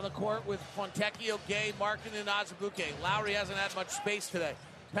 On the court with Fontecchio, Gay, Markin, and Azubuike. Lowry hasn't had much space today.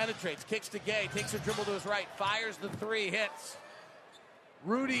 Penetrates, kicks to Gay, takes a dribble to his right, fires the three, hits.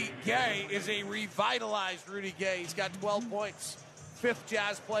 Rudy Gay is a revitalized Rudy Gay. He's got 12 points. Fifth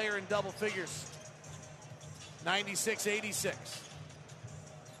Jazz player in double figures. 96-86.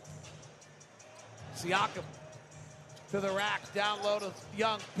 Siakam to the rack, down low to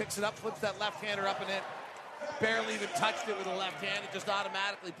Young, picks it up, flips that left-hander up and in. Barely even touched it with a left hand. It just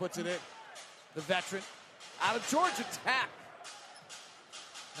automatically puts it in. The veteran out of Georgia Tech.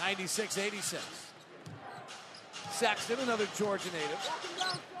 96-86. Sexton, another Georgia native.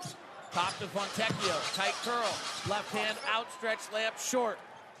 Top to Fontecchio. Tight curl. Left hand outstretched layup short.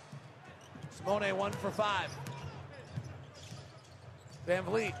 Simone 1 for 5. Van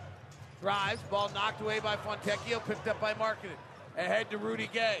Vliet drives. Ball knocked away by Fontecchio. Picked up by Markkanen. Ahead to Rudy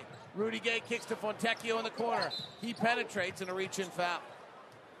Gay. Rudy Gay kicks to Fontecchio in the corner. He penetrates and a reach-in foul.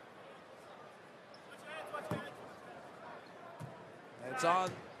 And it's on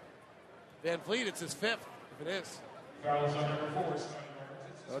Van Vliet. It's his fifth, if it is.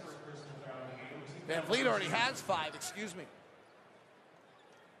 Van Vliet already has 5, excuse me.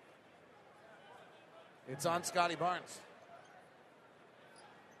 It's on Scotty Barnes.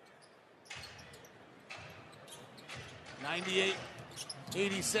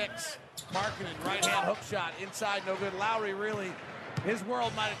 $98-86. Markkanen, right-hand hook shot. Inside, no good. Lowry really, his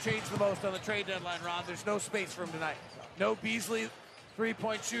world might have changed the most on the trade deadline, Ron. There's no space for him tonight. No Beasley,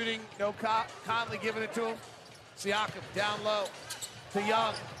 three-point shooting. No Conley giving it to him. Siakam down low to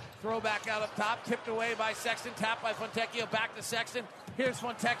Young. Throwback out up top. Tipped away by Sexton. Tapped by Fontecchio. Back to Sexton. Here's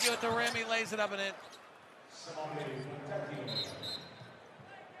Fontecchio at the rim. He lays it up and in.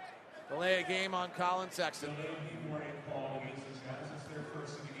 Delay a game on Colin Sexton.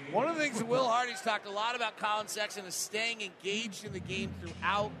 One of the things that Will Hardy's talked a lot about Colin Sexton is staying engaged in the game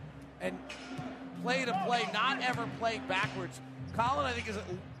throughout and play to play, not ever playing backwards. Colin, I think,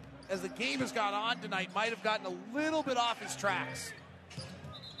 as the game has gone on tonight, might have gotten a little bit off his tracks.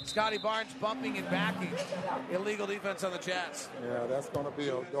 Scotty Barnes bumping and backing. Illegal defense on the Jazz. Yeah, that's going to be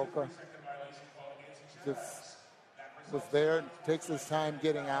Udoka. Just was there, takes his time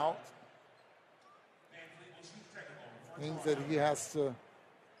getting out. Things that he has to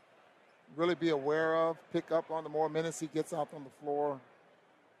really be aware of, pick up on the more minutes he gets out on the floor.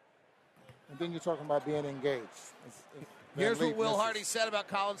 And then you're talking about being engaged. Here's what Will Hardy said about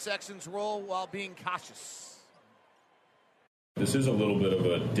Colin Sexton's role while being cautious. This is a little bit of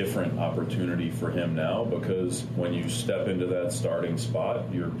a different opportunity for him now, because when you step into that starting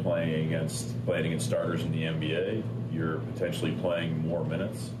spot, you're playing against starters in the NBA. You're potentially playing more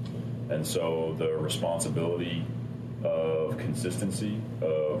minutes. And so the responsibility of consistency,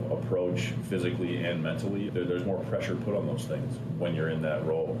 of approach physically and mentally, there's more pressure put on those things when you're in that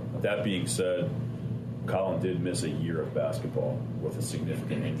role. That being said, Colin did miss a year of basketball with a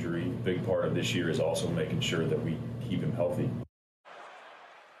significant injury. Big part of this year is also making sure that we keep him healthy.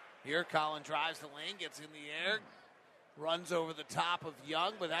 Here, Colin drives the lane, gets in the air, runs over the top of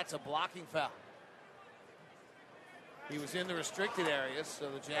Young, but that's a blocking foul. He was in the restricted areas,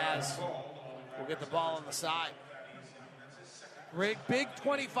 so the Jazz will get the ball on the side. Big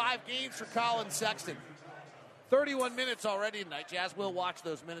 25 games for Colin Sexton. 31 minutes already tonight. Jazz will watch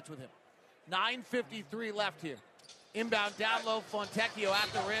those minutes with him. 9:53 left here. Inbound down low, Fontecchio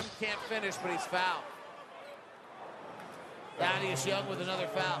at the rim. Can't finish, but he's fouled. Thaddeus Young with another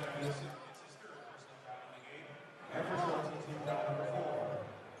foul.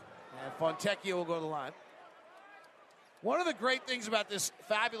 And Fontecchio will go to the line. One of the great things about this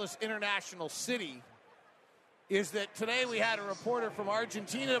fabulous international city is that today we had a reporter from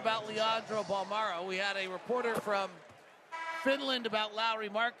Argentina about Leandro Balmaro. We had a reporter from Finland about Lauri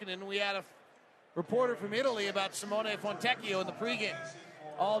Markkanen. We had a reporter from Italy about Simone Fontecchio in the pregame,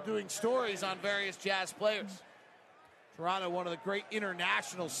 all doing stories on various Jazz players. Toronto, one of the great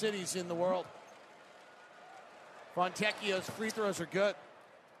international cities in the world. Fontecchio's free throws are good.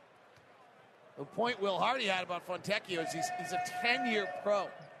 The point Will Hardy had about Fontecchio is he's a 10-year pro.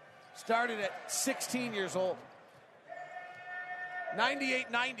 Started at 16 years old.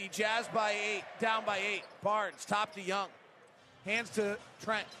 98-90, Jazz by 8, down by 8. Barnes, top to Young. Hands to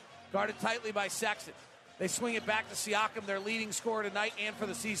Trent. Guarded tightly by Sexton. They swing it back to Siakam, their leading scorer tonight and for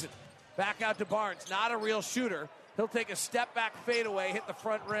the season. Back out to Barnes. Not a real shooter. He'll take a step-back fadeaway, hit the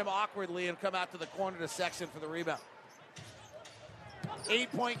front rim awkwardly, and come out to the corner to Sexton for the rebound.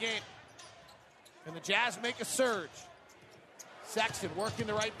 8-point game. And the Jazz make a surge. Sexton working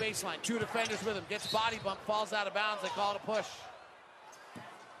the right baseline. 2 defenders with him. Gets body bump, falls out of bounds. They call it a push.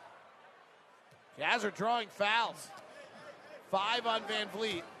 Jazz are drawing fouls. 5 on Van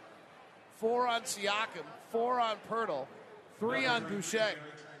Vliet. 4 on Siakam. 4 on Pirtle. 3 on Boucher.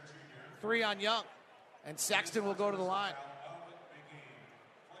 3 on Young. And Sexton will go to the line.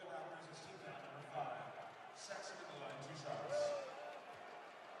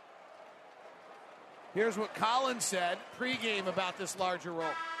 Here's what Collins said pregame about this larger role.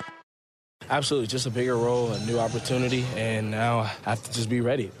 Absolutely, just a bigger role, a new opportunity, and now I have to just be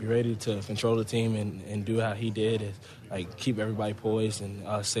ready to control the team and do how he did, and, like, keep everybody poised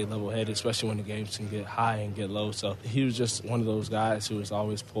and stay level-headed, especially when the games can get high and get low. So he was just one of those guys who was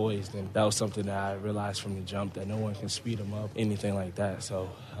always poised, and that was something that I realized from the jump, that no one can speed him up, anything like that. So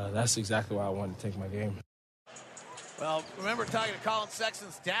that's exactly why I wanted to take my game. Well, remember talking to Colin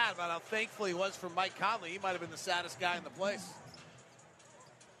Sexton's dad about how thankful he was for Mike Conley. He might have been the saddest guy in the place.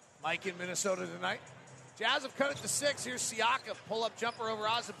 Mike in Minnesota tonight. Jazz have cut it to 6. Here's Siakam. Pull-up jumper over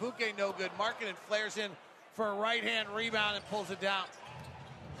Azubuike, no good. Markkanen flares in for a right-hand rebound and pulls it down.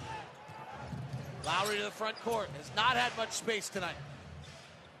 Lowry to the front court. Has not had much space tonight.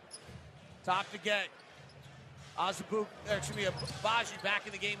 Top to Gay. Baji back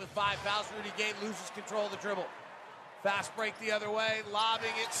in the game with 5 fouls. Rudy Gay loses control of the dribble. Fast break the other way, lobbing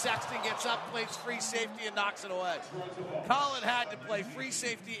it. Sexton gets up, plays free safety, and knocks it away. Colin had to play free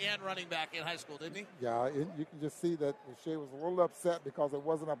safety and running back in high school, didn't he? Yeah, you can just see that Shea was a little upset because it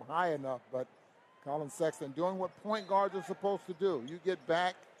wasn't up high enough, but Colin Sexton doing what point guards are supposed to do. You get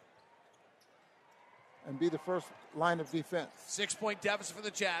back and be the first line of defense. 6-point deficit for the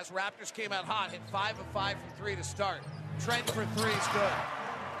Jazz. Raptors came out hot, hit 5 of 5 from 3 to start. Trent for 3 is good.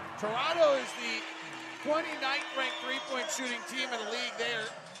 Toronto is the 29th ranked three-point shooting team in the league. They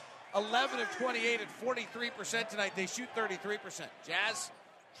are 11 of 28 at 43% tonight. They shoot 33%. Jazz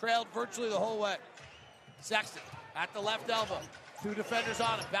trailed virtually the whole way. Sexton at the left elbow. 2 defenders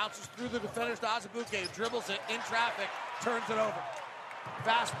on him. Bounces through the defenders to Azubuike. Dribbles it in traffic. Turns it over.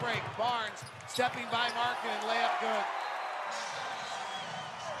 Fast break. Barnes stepping by Markkanen and layup good.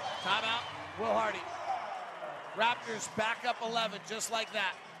 Timeout. Will Hardy. Raptors back up 11 just like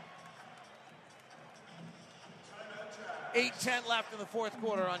that. 8:10 left in the fourth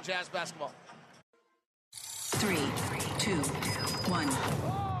quarter on Jazz basketball. 3, 2,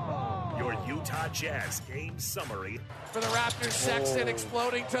 1. Your Utah Jazz game summary. For the Raptors, Sexton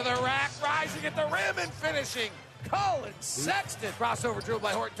exploding to the rack, rising at the rim and finishing. Colin Sexton. Crossover dribble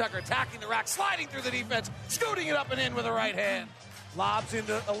by Horton Tucker, attacking the rack, sliding through the defense, scooting it up and in with the right hand. Lobs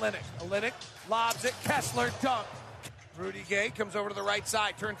into Olynyk. Olynyk lobs it. Kessler dunk. Rudy Gay comes over to the right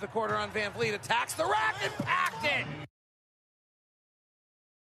side, turns the corner on Van Vliet, attacks the rack and packed it.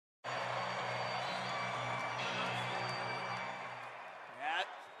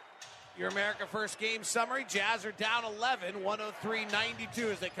 Your America First game summary. Jazz are down 11,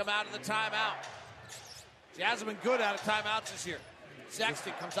 103-92 as they come out of the timeout. Jazz have been good out of timeouts this year.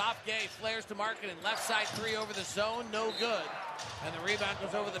 Sexton comes off Gay, flares to Markkanen, left side 3 over the zone, no good. And the rebound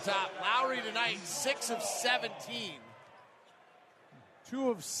goes over the top. Lowry tonight, 6 of 17. 2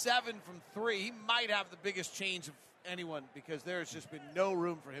 of 7 from 3. He might have the biggest change of anyone because there's just been no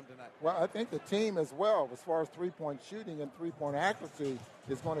room for him tonight. Well, I think the team as well, as far as three-point shooting and three-point accuracy,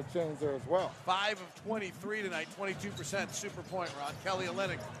 is going to change there as well. 5 of 23 tonight, 22% super point, Ron. Kelly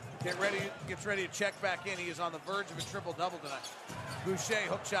Olynyk gets ready to check back in. He is on the verge of a triple-double tonight. Boucher,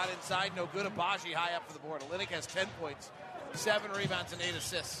 hook shot inside, no good. Abaji high up for the board. Olynyk has 10 points, 7 rebounds, and 8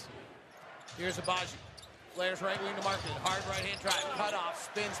 assists. Here's Abaji. Flares right wing to Markkanen. Hard right-hand drive. Cut off.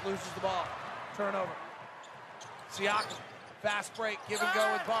 Spins, loses the ball. Turnover. Siakam. Fast break. Give and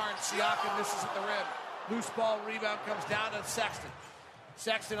go with Barnes. Siakam misses at the rim. Loose ball. Rebound comes down to Sexton.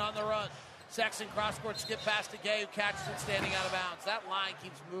 Sexton on the run. Sexton cross-court skip pass to Gay, who catches it standing out of bounds. That line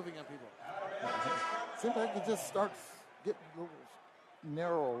keeps moving on people. Seems like it just starts getting a little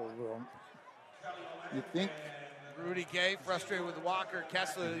narrow over them. You think? Rudy Gay frustrated with Walker.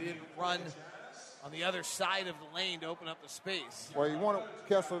 Kessler didn't run on the other side of the lane to open up the space. Well, you want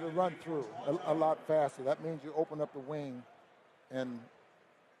Kessler to run through a lot faster. That means you open up the wing and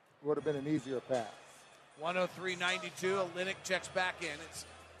would have been an easier pass. 103-92. Olynyk checks back in. It's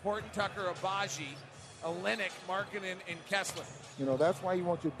Horton Tucker, Abaji, Olynyk, Markkanen, and Kessler. You know, that's why you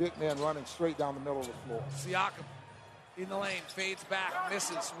want your big man running straight down the middle of the floor. Siakam In the lane, fades back,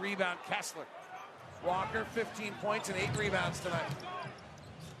 misses. Rebound, Kessler. Walker, 15 points and 8 rebounds tonight.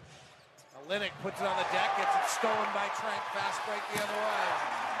 Olynyk puts it on the deck, gets it stolen by Trent. Fast break the other way.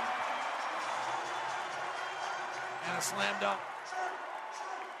 And a slam dunk.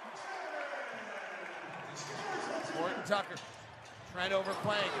 Horton Tucker. Trent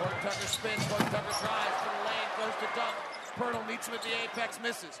overplaying. Horton Tucker spins. Horton Tucker drives to the lane, goes to dunk. Pirtle meets him at the apex,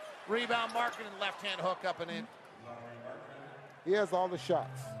 misses. Rebound, Markkanen, left-hand hook up and in. He has all the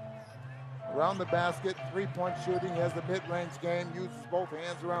shots. Around the basket, three-point shooting. He has the mid-range game, uses both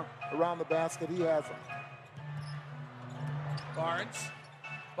hands around the basket. He has them. Barnes,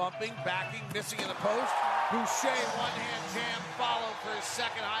 bumping, backing, missing in the post. Boucher, one-hand jam, follow for his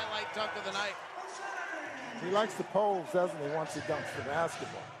second highlight dunk of the night. He likes to pose, doesn't he, once he dunks the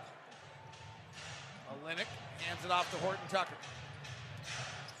basketball. Olynyk hands it off to Horton Tucker.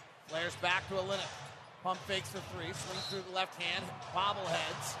 Flares back to Olynyk. Pump fakes the three, swings through the left hand,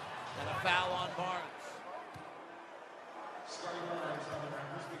 bobbleheads, and a foul on Barnes.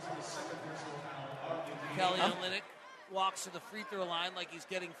 Kelly Olynyk walks to the free throw line like he's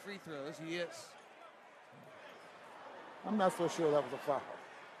getting free throws. He is. I'm not so sure that was a foul.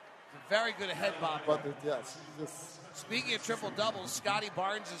 It's a very good head bob. But yes. Speaking of triple doubles, Scotty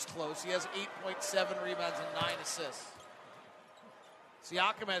Barnes is close. He has 8.7 rebounds and 9 assists.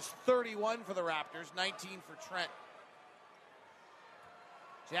 Siakam has 31 for the Raptors, 19 for Trent.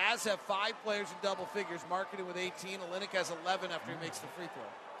 Jazz have 5 players in double figures, Markkanen with 18. Olynyk has 11 after he makes the free throw.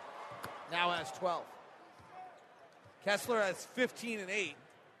 Now has 12. Kessler has 15 and 8.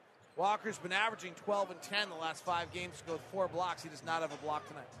 Walker's been averaging 12 and 10 the last 5 games to go with 4 blocks. He does not have a block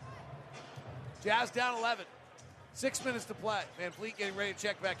tonight. Jazz down 11. 6 minutes to play. Van Vliet getting ready to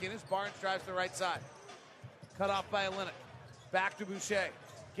check back in as Barnes drives to the right side. Cut off by Olynyk. Back to Boucher.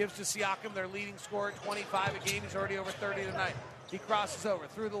 Gives to Siakam, their leading scorer, 25 a game. He's already over 30 tonight. He crosses over,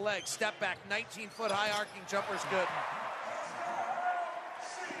 through the legs, step back, 19-foot high arcing jumper's good.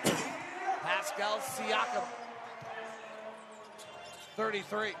 Pascal Siakam,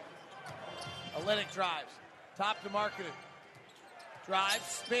 33. Olynyk drives. Top to Markkanen. Drives,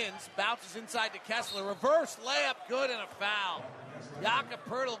 spins, bounces inside to Kessler. Reverse layup, good, and a foul. Jakob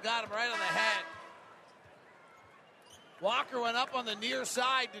Poeltl got him right on the head. Walker went up on the near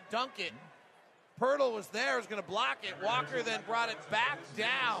side to dunk it. Poeltl was there, was going to block it. Walker then brought it back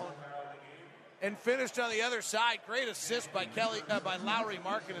down and finished on the other side. Great assist by Lauri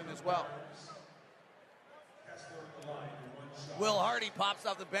Markkanen as well. Will Hardy pops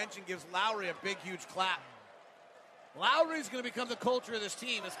off the bench and gives Lowry a big, huge clap. Lowry's going to become the culture of this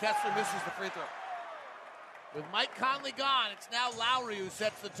team as Kessler misses the free throw. With Mike Conley gone, it's now Lowry who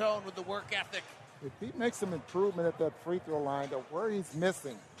sets the tone with the work ethic. If he makes some improvement at that free throw line, to where he's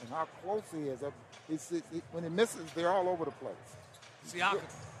missing and how close he is, when he misses, they're all over the place. Siakam,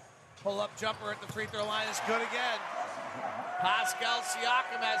 pull-up jumper at the free throw line is good again. Pascal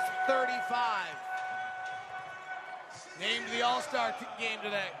Siakam has 35. Named the All-Star game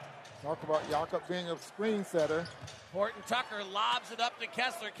today. Talk about Jakob being a screen setter. Horton Tucker lobs it up to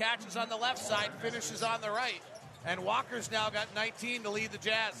Kessler, catches on the left side, finishes on the right. And Walker's now got 19 to lead the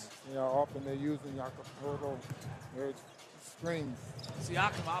Jazz. Yeah, often they're using Jakob Poeltl. There's screens.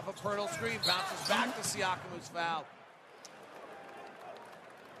 Siakam off a Poeltl screen, bounces back to Siakam, who's fouled.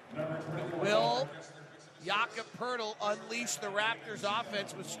 Will Jakob Poeltl unleash the Raptors'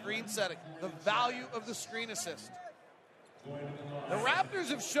 offense with screen setting? The value of the screen assist. The Raptors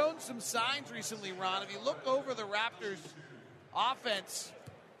have shown some signs recently, Ron. If you look over the Raptors' offense,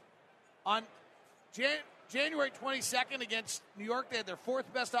 on January 22nd against New York, they had their 4th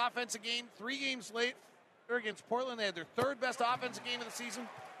best offensive game. 3 games later against Portland, they had their 3rd best offensive game of the season.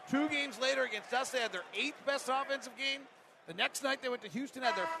 2 games later against us, they had their 8th best offensive game. The next night they went to Houston,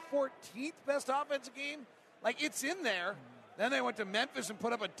 had their 14th best offensive game. Like, it's in there. Then they went to Memphis and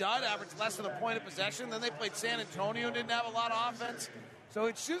put up a dud, averaged less than a point of possession. Then they played San Antonio and didn't have a lot of offense. So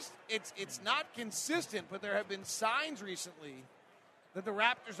it's just, it's not consistent, but there have been signs recently that the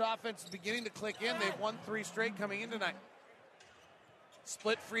Raptors offense is beginning to click in. They've won 3 straight coming in tonight.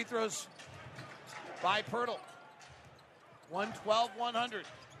 Split free throws by Poeltl. 112-100.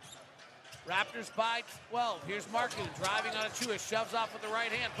 Raptors by 12. Here's Markkanen driving on a two, shoves off with the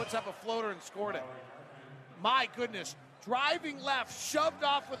right hand, puts up a floater and scored it. My goodness. Driving left, shoved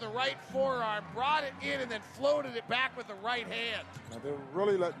off with the right forearm, brought it in, and then floated it back with the right hand. Now they're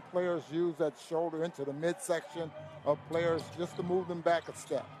really letting players use that shoulder into the midsection of players just to move them back a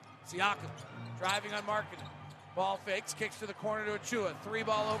step. Siakam driving on Markkanen. Ball fakes, kicks to the corner to Achua.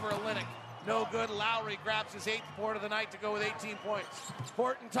 3-ball over Olynyk. No good. Lowry grabs his 8th board of the night to go with 18 points.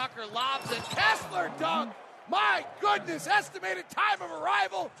 Horton Tucker lobs it. Kessler dunk. My goodness, estimated time of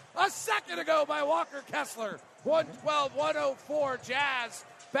arrival a second ago by Walker Kessler. 112-104, Jazz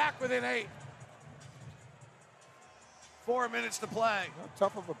back within 8. 4 minutes to play. How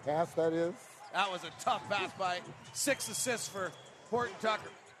tough of a pass that is. That was a tough pass by 6 assists for Horton Tucker.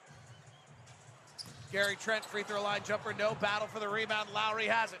 Gary Trent, free throw line jumper, no battle for the rebound. Lowry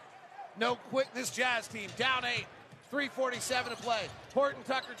has it. No quickness, Jazz team, down 8. 3:47 to play. Horton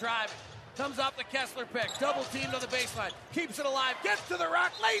Tucker driving. Comes off the Kessler pick. Double teamed on the baseline. Keeps it alive. Gets to the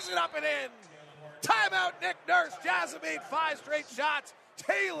rack. Lays it up and in. Timeout, Nick Nurse. Jazz have made 5 straight shots.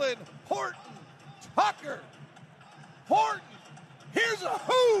 Taylor Horton Tucker. Horton. Here's a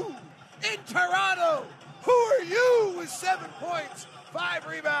who in Toronto. Who are you with 7 points, 5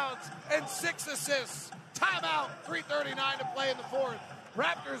 rebounds, and 6 assists? Timeout. 3:39 to play in the fourth.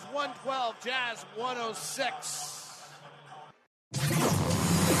 Raptors 112. Jazz 106.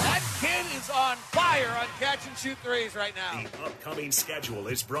 That kid is on fire on catch and shoot threes right now. The upcoming schedule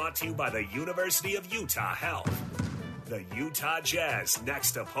is brought to you by the University of Utah Health. The Utah Jazz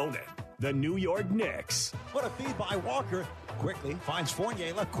next opponent, the New York Knicks. What a feed by Walker. Quickly finds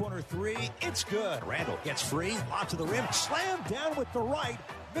Fournier, left corner 3. It's good. Randall gets free. Lob to the rim. Slam down with the right.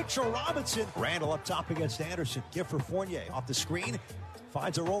 Mitchell Robinson. Randall up top against Anderson. Give for Fournier. Off the screen.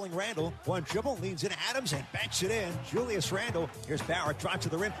 Finds a rolling Randall. One dribble. Leans in Adams and banks it in. Julius Randall. Here's Barrett. Drive to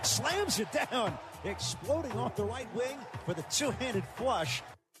the rim. Slams it down. Exploding off the right wing for the two-handed flush.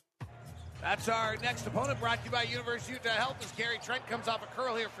 That's our next opponent, brought to you by University of Utah Health, as Gary Trent comes off a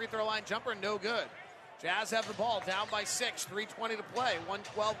curl here. Free throw line jumper, no good. Jazz have the ball, down by 6, 3:20 to play,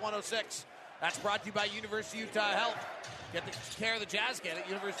 112-106. That's brought to you by University of Utah Health. Get the care of the Jazz, get it,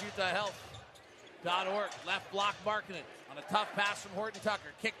 universityutahhealth.org. Left block Markkanen on a tough pass from Horton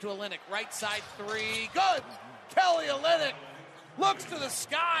Tucker. Kick to Olynyk, right side 3, good! Kelly Olynyk looks to the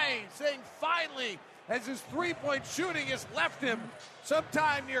sky, saying finally, as his three-point shooting has left him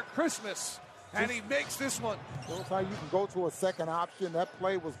sometime near Christmas. And he makes this one. Shows how you can go to a second option. That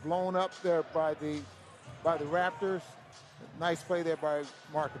play was blown up there by the Raptors. Nice play there by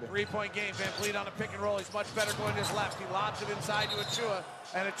Markkanen. 3-point game. Van Vliet on a pick and roll. He's much better going to his left. He lobs it inside to Achua,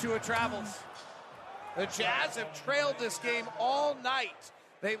 and Achua travels. The Jazz have trailed this game all night.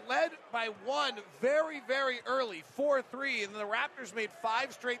 They led by 1 very, very early, 4-3, and the Raptors made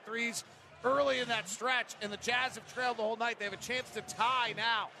 5 straight threes early in that stretch, and the Jazz have trailed the whole night. They have a chance to tie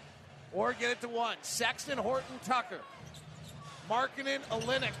now or get it to 1. Sexton, Horton, Tucker, Markkanen,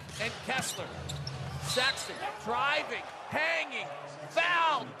 Olynyk, and Kessler. Sexton driving, hanging,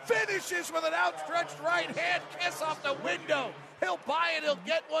 fouled, finishes with an outstretched right hand kiss off the window. He'll buy it. He'll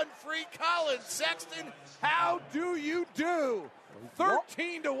get one free. Collins, Sexton, how do you do?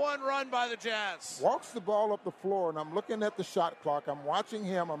 13-1 run by the Jazz. Walks the ball up the floor, and I'm looking at the shot clock. I'm watching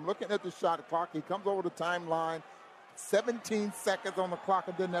him. I'm looking at the shot clock. He comes over the timeline. 17 seconds on the clock,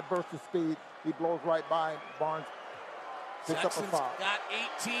 and then that burst of speed. He blows right by Barnes. Picks up a foul. Got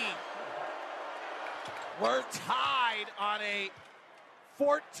 18. We're tied on a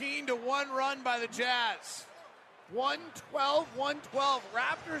 14-1 run by the Jazz. 112-112.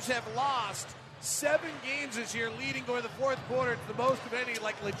 Raptors have lost 7 games this year, leading going to the fourth quarter. It's the most of any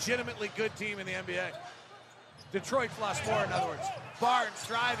legitimately good team in the NBA. Detroit's lost more, in other words. Barnes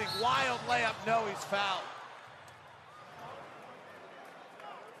driving, wild layup. No, he's fouled.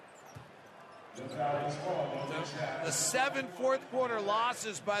 The 7 fourth quarter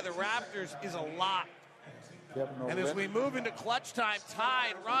losses by the Raptors is a lot. And as we move into clutch time,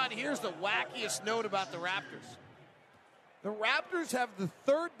 tied run, here's the wackiest note about the Raptors. The Raptors have the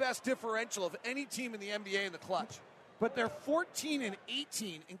 3rd best differential of any team in the NBA in the clutch, but they're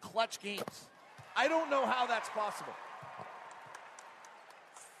 14-18 in clutch games. I don't know how that's possible.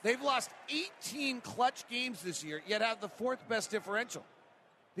 They've lost 18 clutch games this year, yet have the 4th best differential.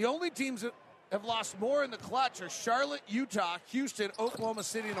 The only teams that have lost more in the clutch are Charlotte, Utah, Houston, Oklahoma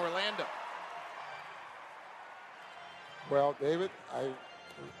City, and Orlando. Well, David,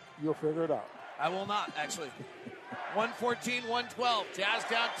 you'll figure it out. I will not, actually. 114-112. Jazz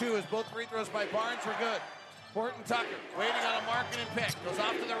down 2 as both free throws by Barnes were good. Horton Tucker waiting on a Markkanen pick. Goes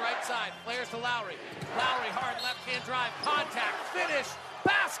off to the right side. Flares to Lowry. Lowry, hard left-hand drive. Contact. Finish.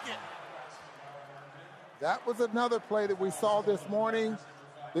 Basket. That was another play that we saw this morning.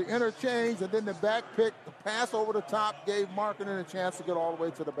 The interchange and then the back pick, the pass over the top gave Markkanen a chance to get all the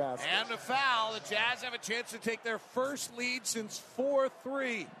way to the basket. And a foul. The Jazz have a chance to take their first lead since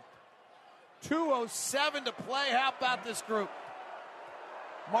 4-3. 2:07 to play. How about this group?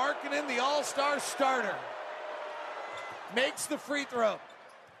 Markkanen, the all-star starter, makes the free throw.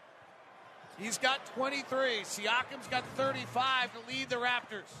 He's got 23. Siakam's got 35 to lead the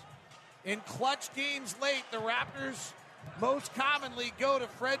Raptors. In clutch games late, the Raptors most commonly go to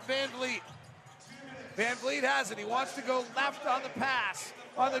Fred VanVleet. VanVleet has it. He wants to go left on the pass,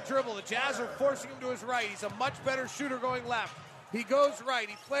 on the dribble. The Jazz are forcing him to his right. He's a much better shooter going left. He goes right.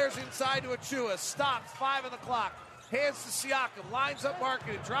 He flares inside to Achua. Stops, 5 on the clock. Hands to Siakam. Lines up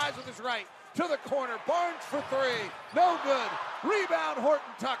Markkanen. Drives with his right. To the corner. Barnes for 3. No good. Rebound,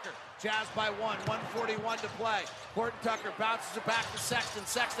 Horton Tucker. Jazz by 1. 1:41 to play. Horton Tucker bounces it back to Sexton.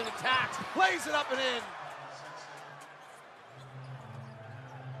 Sexton attacks. Lays it up and in.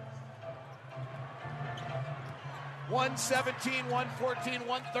 .117, 1:14,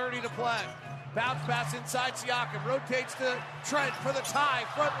 1:30 to play. Bounce pass inside Siakam. Rotates to Trent for the tie.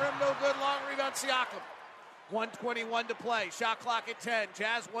 Front rim no good. Long rebound Siakam. 1:21 to play. Shot clock at 10.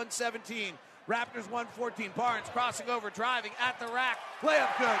 Jazz 117. Raptors 114. Barnes crossing over, driving at the rack.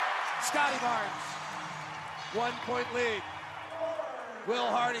 Layup good. Scotty Barnes. 1 point lead. Will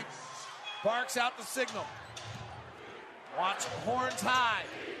Hardy barks out the signal. Watch horns high.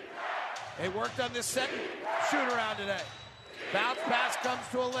 They worked on this second shoot-around today. Bounce pass comes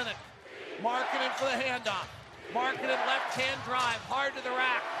to Olynyk. Markkanen for the handoff. Markkanen left-hand drive, hard to the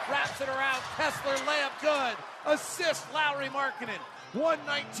rack. Wraps it around. Kessler layup good. Assist Lauri Markkanen.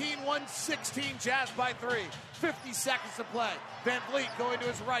 119, 116. Jazz by 3. 50 seconds to play. VanVleet going to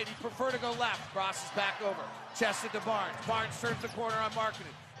his right. He'd prefer to go left. Crosses back over. Chested to Barnes. Barnes turns the corner on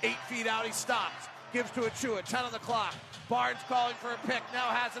Markkanen. 8 feet out, he stops. Gives to Achua. 10 on the clock. Barnes calling for a pick. Now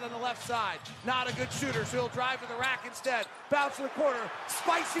has it on the left side. Not a good shooter, so he'll drive to the rack instead. Bounce to the corner.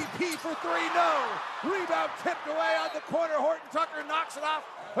 Spicy P for 3. No. Rebound tipped away on the corner. Horton Tucker knocks it off.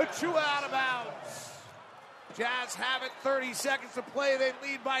 Achua out of bounds. Jazz have it. 30 seconds to play. They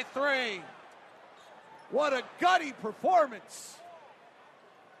lead by 3. What a gutty performance.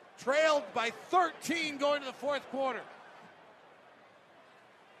 Trailed by 13 going to the fourth quarter.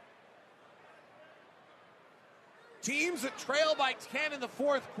 Teams that trail by 10 in the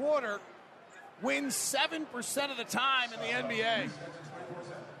fourth quarter win 7% of the time in the NBA.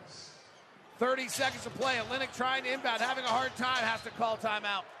 30 seconds to play. Olynyk trying to inbound, having a hard time, has to call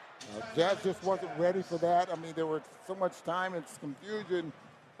timeout. Jazz just wasn't ready for that. I mean, there was so much time and confusion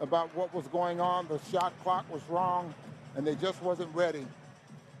about what was going on. The shot clock was wrong, and they just wasn't ready.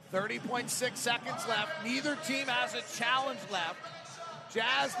 30.6 seconds left. Neither team has a challenge left.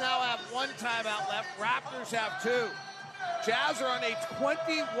 Jazz now have 1 timeout left. Raptors have 2. Jazz are on a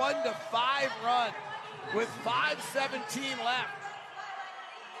 21-5 run with 5:17 left.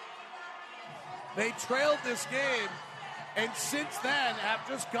 They trailed this game, and since then have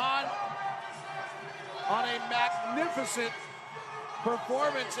just gone on a magnificent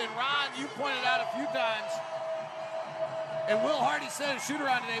performance. And Ron, you pointed out a few times, and Will Hardy said at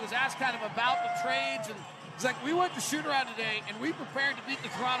shoot-around today, was asked kind of about the trades, and it's like, we went to shoot-around today, and we prepared to beat the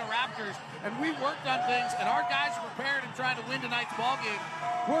Toronto Raptors, and we worked on things, and our guys are prepared and trying to win tonight's ballgame.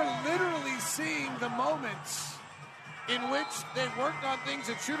 We're literally seeing the moments in which they worked on things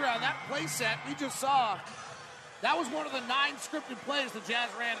at shoot-around. That play set we just saw, that was one of the 9 scripted plays the Jazz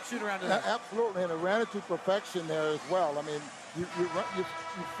ran at shoot-around today. Absolutely, and it ran it to perfection there as well. I mean, you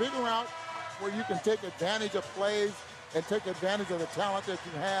figure out where you can take advantage of plays and take advantage of the talent that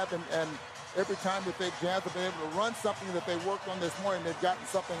you have, and every time that the Jazz have been able to run something that they worked on this morning, they've gotten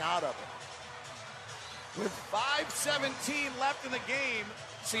something out of it. With 5:17 left in the game,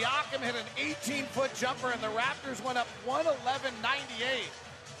 Siakam hit an 18-foot jumper, and the Raptors went up 111-98.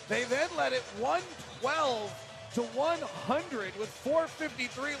 They then led it 112 to 100 with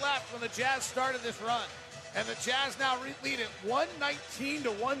 4:53 left when the Jazz started this run. And the Jazz now lead it 119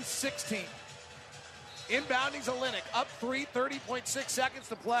 to 116. Inbounding's Olynyk, up 3, 30.6 seconds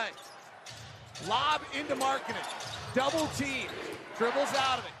to play. Lob into Markkanen. Double team. Dribbles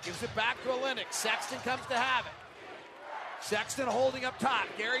out of it. Gives it back to Olynyk. Sexton comes to have it. Sexton holding up top.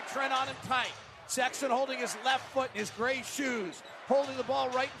 Gary Trent on him tight. Sexton holding his left foot in his gray shoes. Holding the ball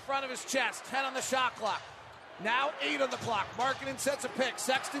right in front of his chest. 10 on the shot clock. Now 8 on the clock. Markkanen sets a pick.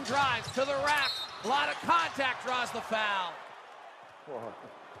 Sexton drives to the rack. A lot of contact, draws the foul. Whoa.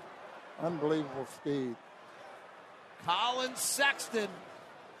 Unbelievable speed. Colin Sexton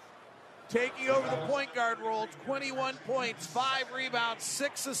taking over the point guard role. 21 points, 5 rebounds,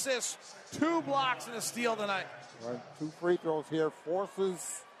 6 assists, 2 blocks, and a steal tonight. Right. 2 free throws here.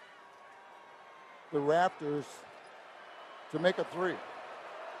 Forces the Raptors to make a 3.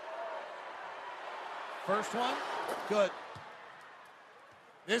 First one, good.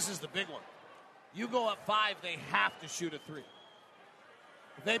 This is the big one. You go up 5, they have to shoot a 3.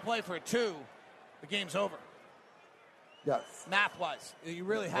 If they play for a 2, the game's over. Yes. Math-wise, you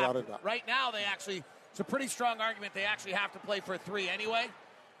really have to. Right now, it's a pretty strong argument. They actually have to play for a 3 anyway.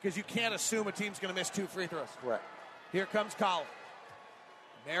 because you can't assume a team's going to miss 2 free throws. Correct. Here comes Collins.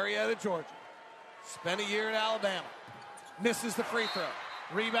 Marietta, Georgia. Spent a year in Alabama. Misses the free throw.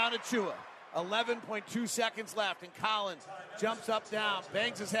 Rebound at Chua. 11.2 seconds left, and Collins jumps up, down,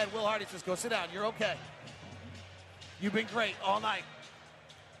 bangs his head. Will Hardy says, go sit down. You're okay. You've been great all night.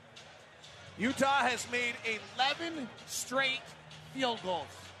 Utah has made 11 straight field goals.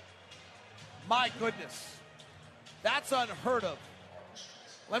 My goodness. That's unheard of.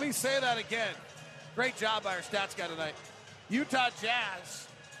 Let me say that again. Great job by our stats guy tonight. Utah Jazz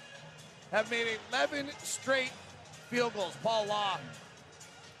have made 11 straight field goals. Paul Law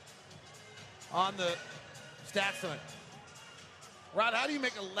on the stats tonight. Rod, how do you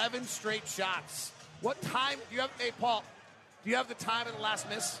make 11 straight shots? What time do you have? Hey, Paul, do you have the time of the last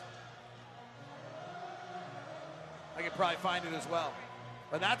miss? I could probably find it as well.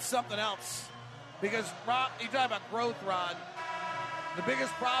 But that's something else. Because, Rod, you talk about growth, Rod. The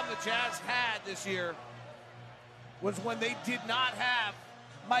biggest problem the Jazz had this year was when they did not have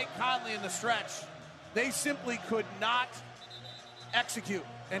Mike Conley in the stretch. They simply could not execute.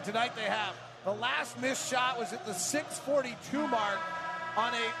 And tonight they have. The last missed shot was at the 6:42 mark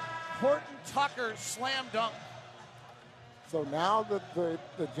on a Horton Tucker slam dunk. So now the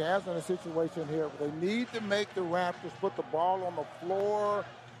Jazz are in a situation here where they need to make the Raptors put the ball on the floor,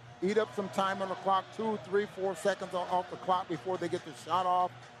 eat up some time on the clock, 2, 3, 4 seconds off the clock before they get the shot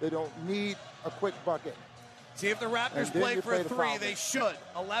off. They don't need a quick bucket. See if the Raptors play for a 3. They should.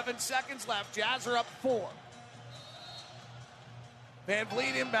 11 seconds left. Jazz are up 4. Van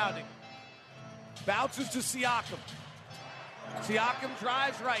Vliet inbounding. Bounces to Siakam. Siakam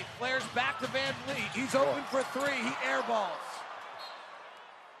drives right. Flares back to Van Vliet. He's open for 3. He airballs.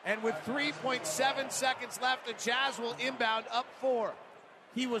 And with 3.7 seconds left, the Jazz will inbound up 4.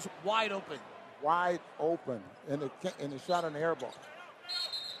 He was wide open. Wide open. And the shot on the airball.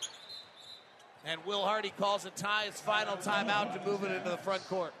 And Will Hardy calls a tie, his final timeout to move it into the front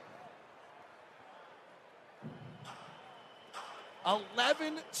court.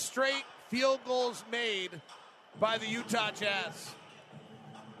 11 straight field goals made by the Utah Jazz.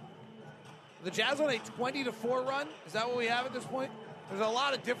 The Jazz on a 20-4 run. Is that what we have at this point? There's a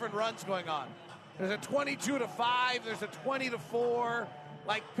lot of different runs going on. There's a 22-5. There's a 20-4.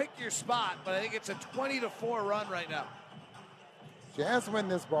 Like, pick your spot, but I think it's a 20-4 run right now. Jazz win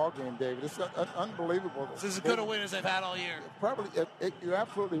this ball game, David. It's unbelievable. This is as good a win as they've had all year. Probably, you're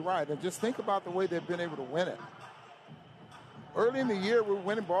absolutely right. And just think about the way they've been able to win it. Early in the year, we were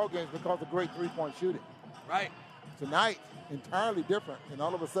winning ball games because of great three-point shooting. Right. Tonight, entirely different. And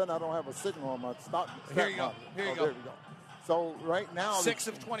all of a sudden, I don't have a signal on my stop. Here you go. Here you go. There we go. So right now, 6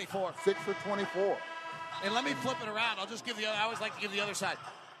 of 24. 6 for 24. And let me flip it around. I'll just give the other. I always like to give the other side.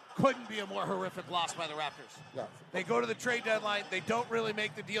 Couldn't be a more horrific loss by the Raptors. Yes. They go to the trade deadline. They don't really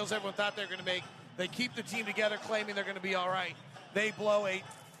make the deals everyone thought they were going to make. They keep the team together, claiming they're going to be all right. They blow a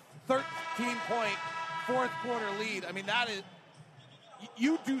 13-point fourth quarter lead. I mean, that is.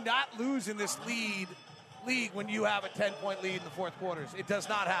 You do not lose in this league when you have a 10-point lead in the fourth quarters. It does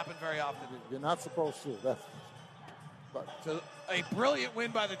not happen very often. You're not supposed to. So a brilliant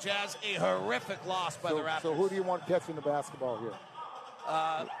win by the Jazz, a horrific loss by the Raptors. So who do you want catching the basketball here?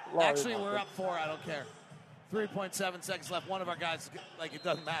 Actually, we're up 4. I don't care. 3.7 seconds left. One of our guys, like, it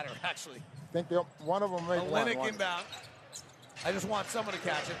doesn't matter, actually. I think one of them may Olynyk inbound. I just want someone to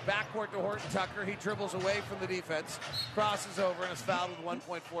catch it. Backcourt to Horton Tucker. He dribbles away from the defense, crosses over, and is fouled with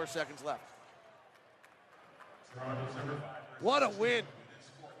 1.4 seconds left. What a win.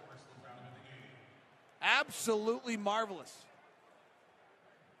 Absolutely marvelous.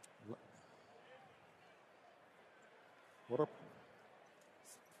 What a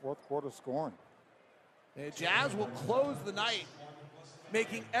fourth quarter scoring. The Jazz will close the night,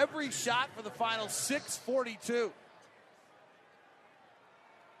 making every shot for the final 6:42.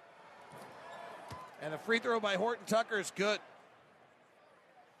 And a free throw by Horton Tucker is good.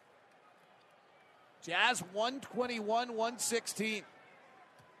 Jazz 121-116.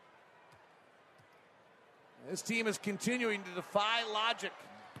 This team is continuing to defy logic.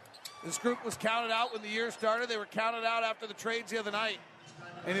 This group was counted out when the year started. They were counted out after the trades the other night.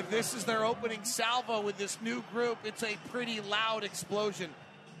 And if this is their opening salvo with this new group, it's a pretty loud explosion.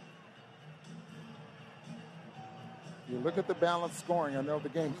 You look at the balanced scoring. I know the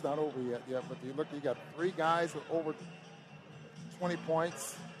game's not over yet, but you got 3 guys with over 20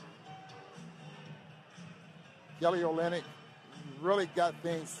 points. Kelly Olynyk really got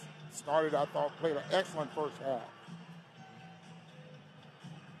things started, I thought, played an excellent first half.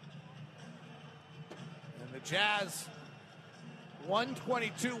 And the Jazz,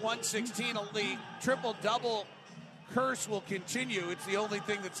 122-116, a lead. Triple-double curse will continue. It's the only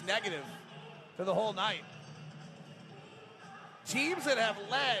thing that's negative for the whole night. Teams that have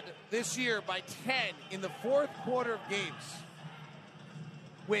led this year by 10 in the fourth quarter of games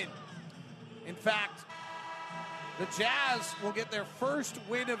win. In fact, the Jazz will get their first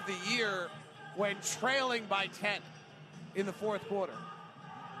win of the year when trailing by 10 in the fourth quarter.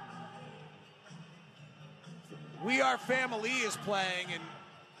 We Are Family is playing, and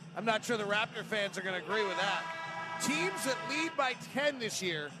I'm not sure the Raptor fans are going to agree with that. Teams that lead by 10 this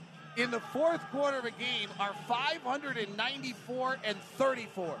year in the fourth quarter of a game are 594 and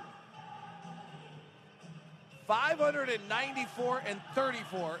 34. 594 and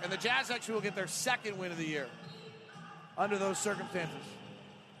 34, and the Jazz actually will get their second win of the year under those circumstances.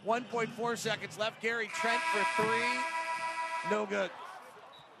 1.4 seconds left. Gary Trent for three. No good.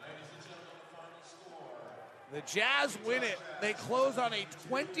 The Jazz win it. They close on a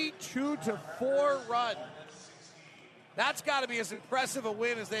 22-4 run. That's got to be as impressive a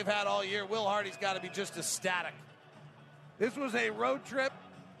win as they've had all year. Will Hardy's got to be just ecstatic. This was a road trip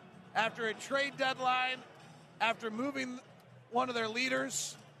after a trade deadline, after moving one of their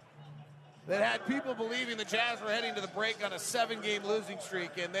leaders that had people believing the Jazz were heading to the break on a 7-game losing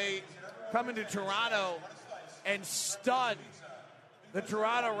streak, and they come into Toronto and stun the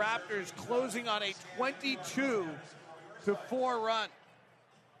Toronto Raptors, closing on a 22-4 run.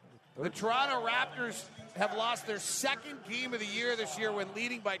 The Toronto Raptors have lost their second game of the year this year when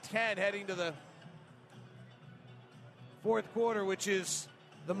leading by 10 heading to the fourth quarter, which is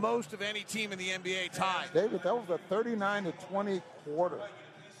the most of any team in the NBA tied. David, that was a 39-20 quarter.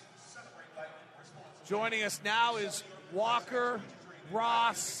 Joining us now is Walker,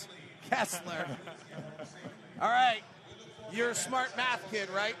 Ross, Kessler. All right, you're a smart math kid,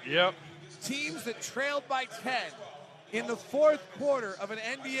 right? Yep. Teams that trailed by 10 in the fourth quarter of an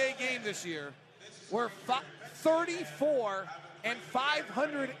NBA game this year were 34 and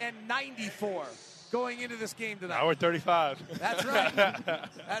 594 going into this game tonight. Now we're 35. That's right.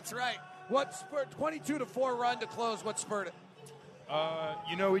 That's right. What spurred 22-4 run to close? What spurred it?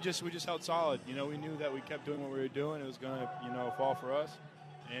 We just held solid. We knew that we kept doing what we were doing. It was going to, fall for us,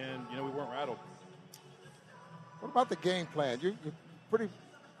 and we weren't rattled. What about the game plan? You're pretty.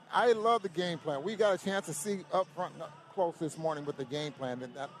 I love the game plan. We got a chance to see up front close this morning with the game plan,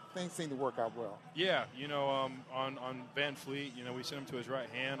 and that things seem to work out well. Yeah, on Van Fleet, we sent him to his right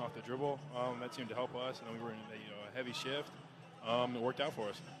hand off the dribble. That seemed to help us, and we were in a heavy shift. It worked out for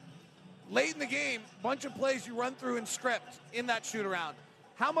us. Late in the game, bunch of plays you run through in script in that shoot around.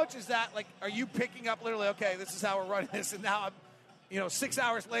 How much is that? Like, are you picking up literally? Okay, this is how we're running this, and now I'm, 6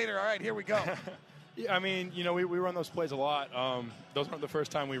 hours later. All right, here we go. Yeah, we run those plays a lot. Those aren't the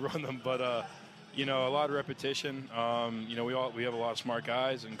first time we run them, but a lot of repetition. We have a lot of smart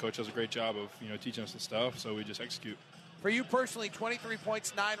guys, and Coach does a great job of teaching us the stuff. So we just execute. For you personally, 23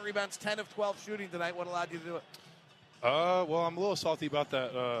 points, 9 rebounds, 10 of 12 shooting tonight. What allowed you to do it? Well, I'm a little salty about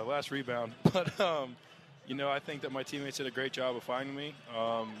that last rebound, but I think that my teammates did a great job of finding me.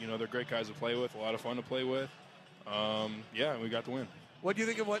 They're great guys to play with, a lot of fun to play with. We got the win. What do you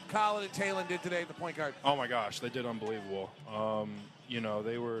think of what Colin and Talon did today at the point guard? Oh, my gosh, they did unbelievable.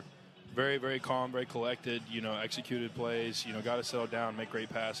 They were very, very calm, very collected, executed plays, got to settle down, make great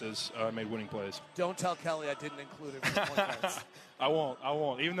passes, made winning plays. Don't tell Kelly I didn't include it for the point guards. I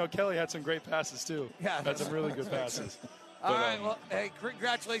won't. Even though Kelly had some great passes, too. Yeah. Had some really good passes. All right, well, hey,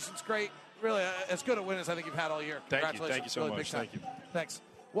 congratulations. Great. Really, as good a win as I think you've had all year. Thank you so really much. Thank you. Thanks.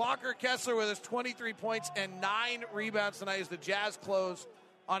 Walker Kessler with us, 23 points and 9 rebounds tonight as the Jazz close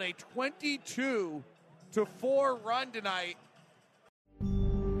on a 22-4 run tonight.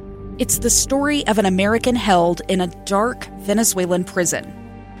 It's the story of an American held in a dark Venezuelan prison.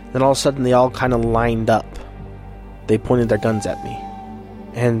 Then all of a sudden they all kind of lined up. They pointed their guns at me.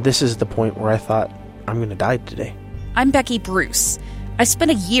 And this is the point where I thought, I'm going to die today. I'm Becky Bruce. I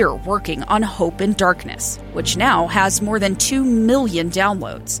spent a year working on Hope in Darkness, which now has more than 2 million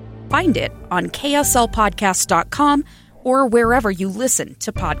downloads. Find it on kslpodcast.com or wherever you listen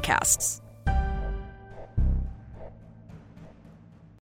to podcasts.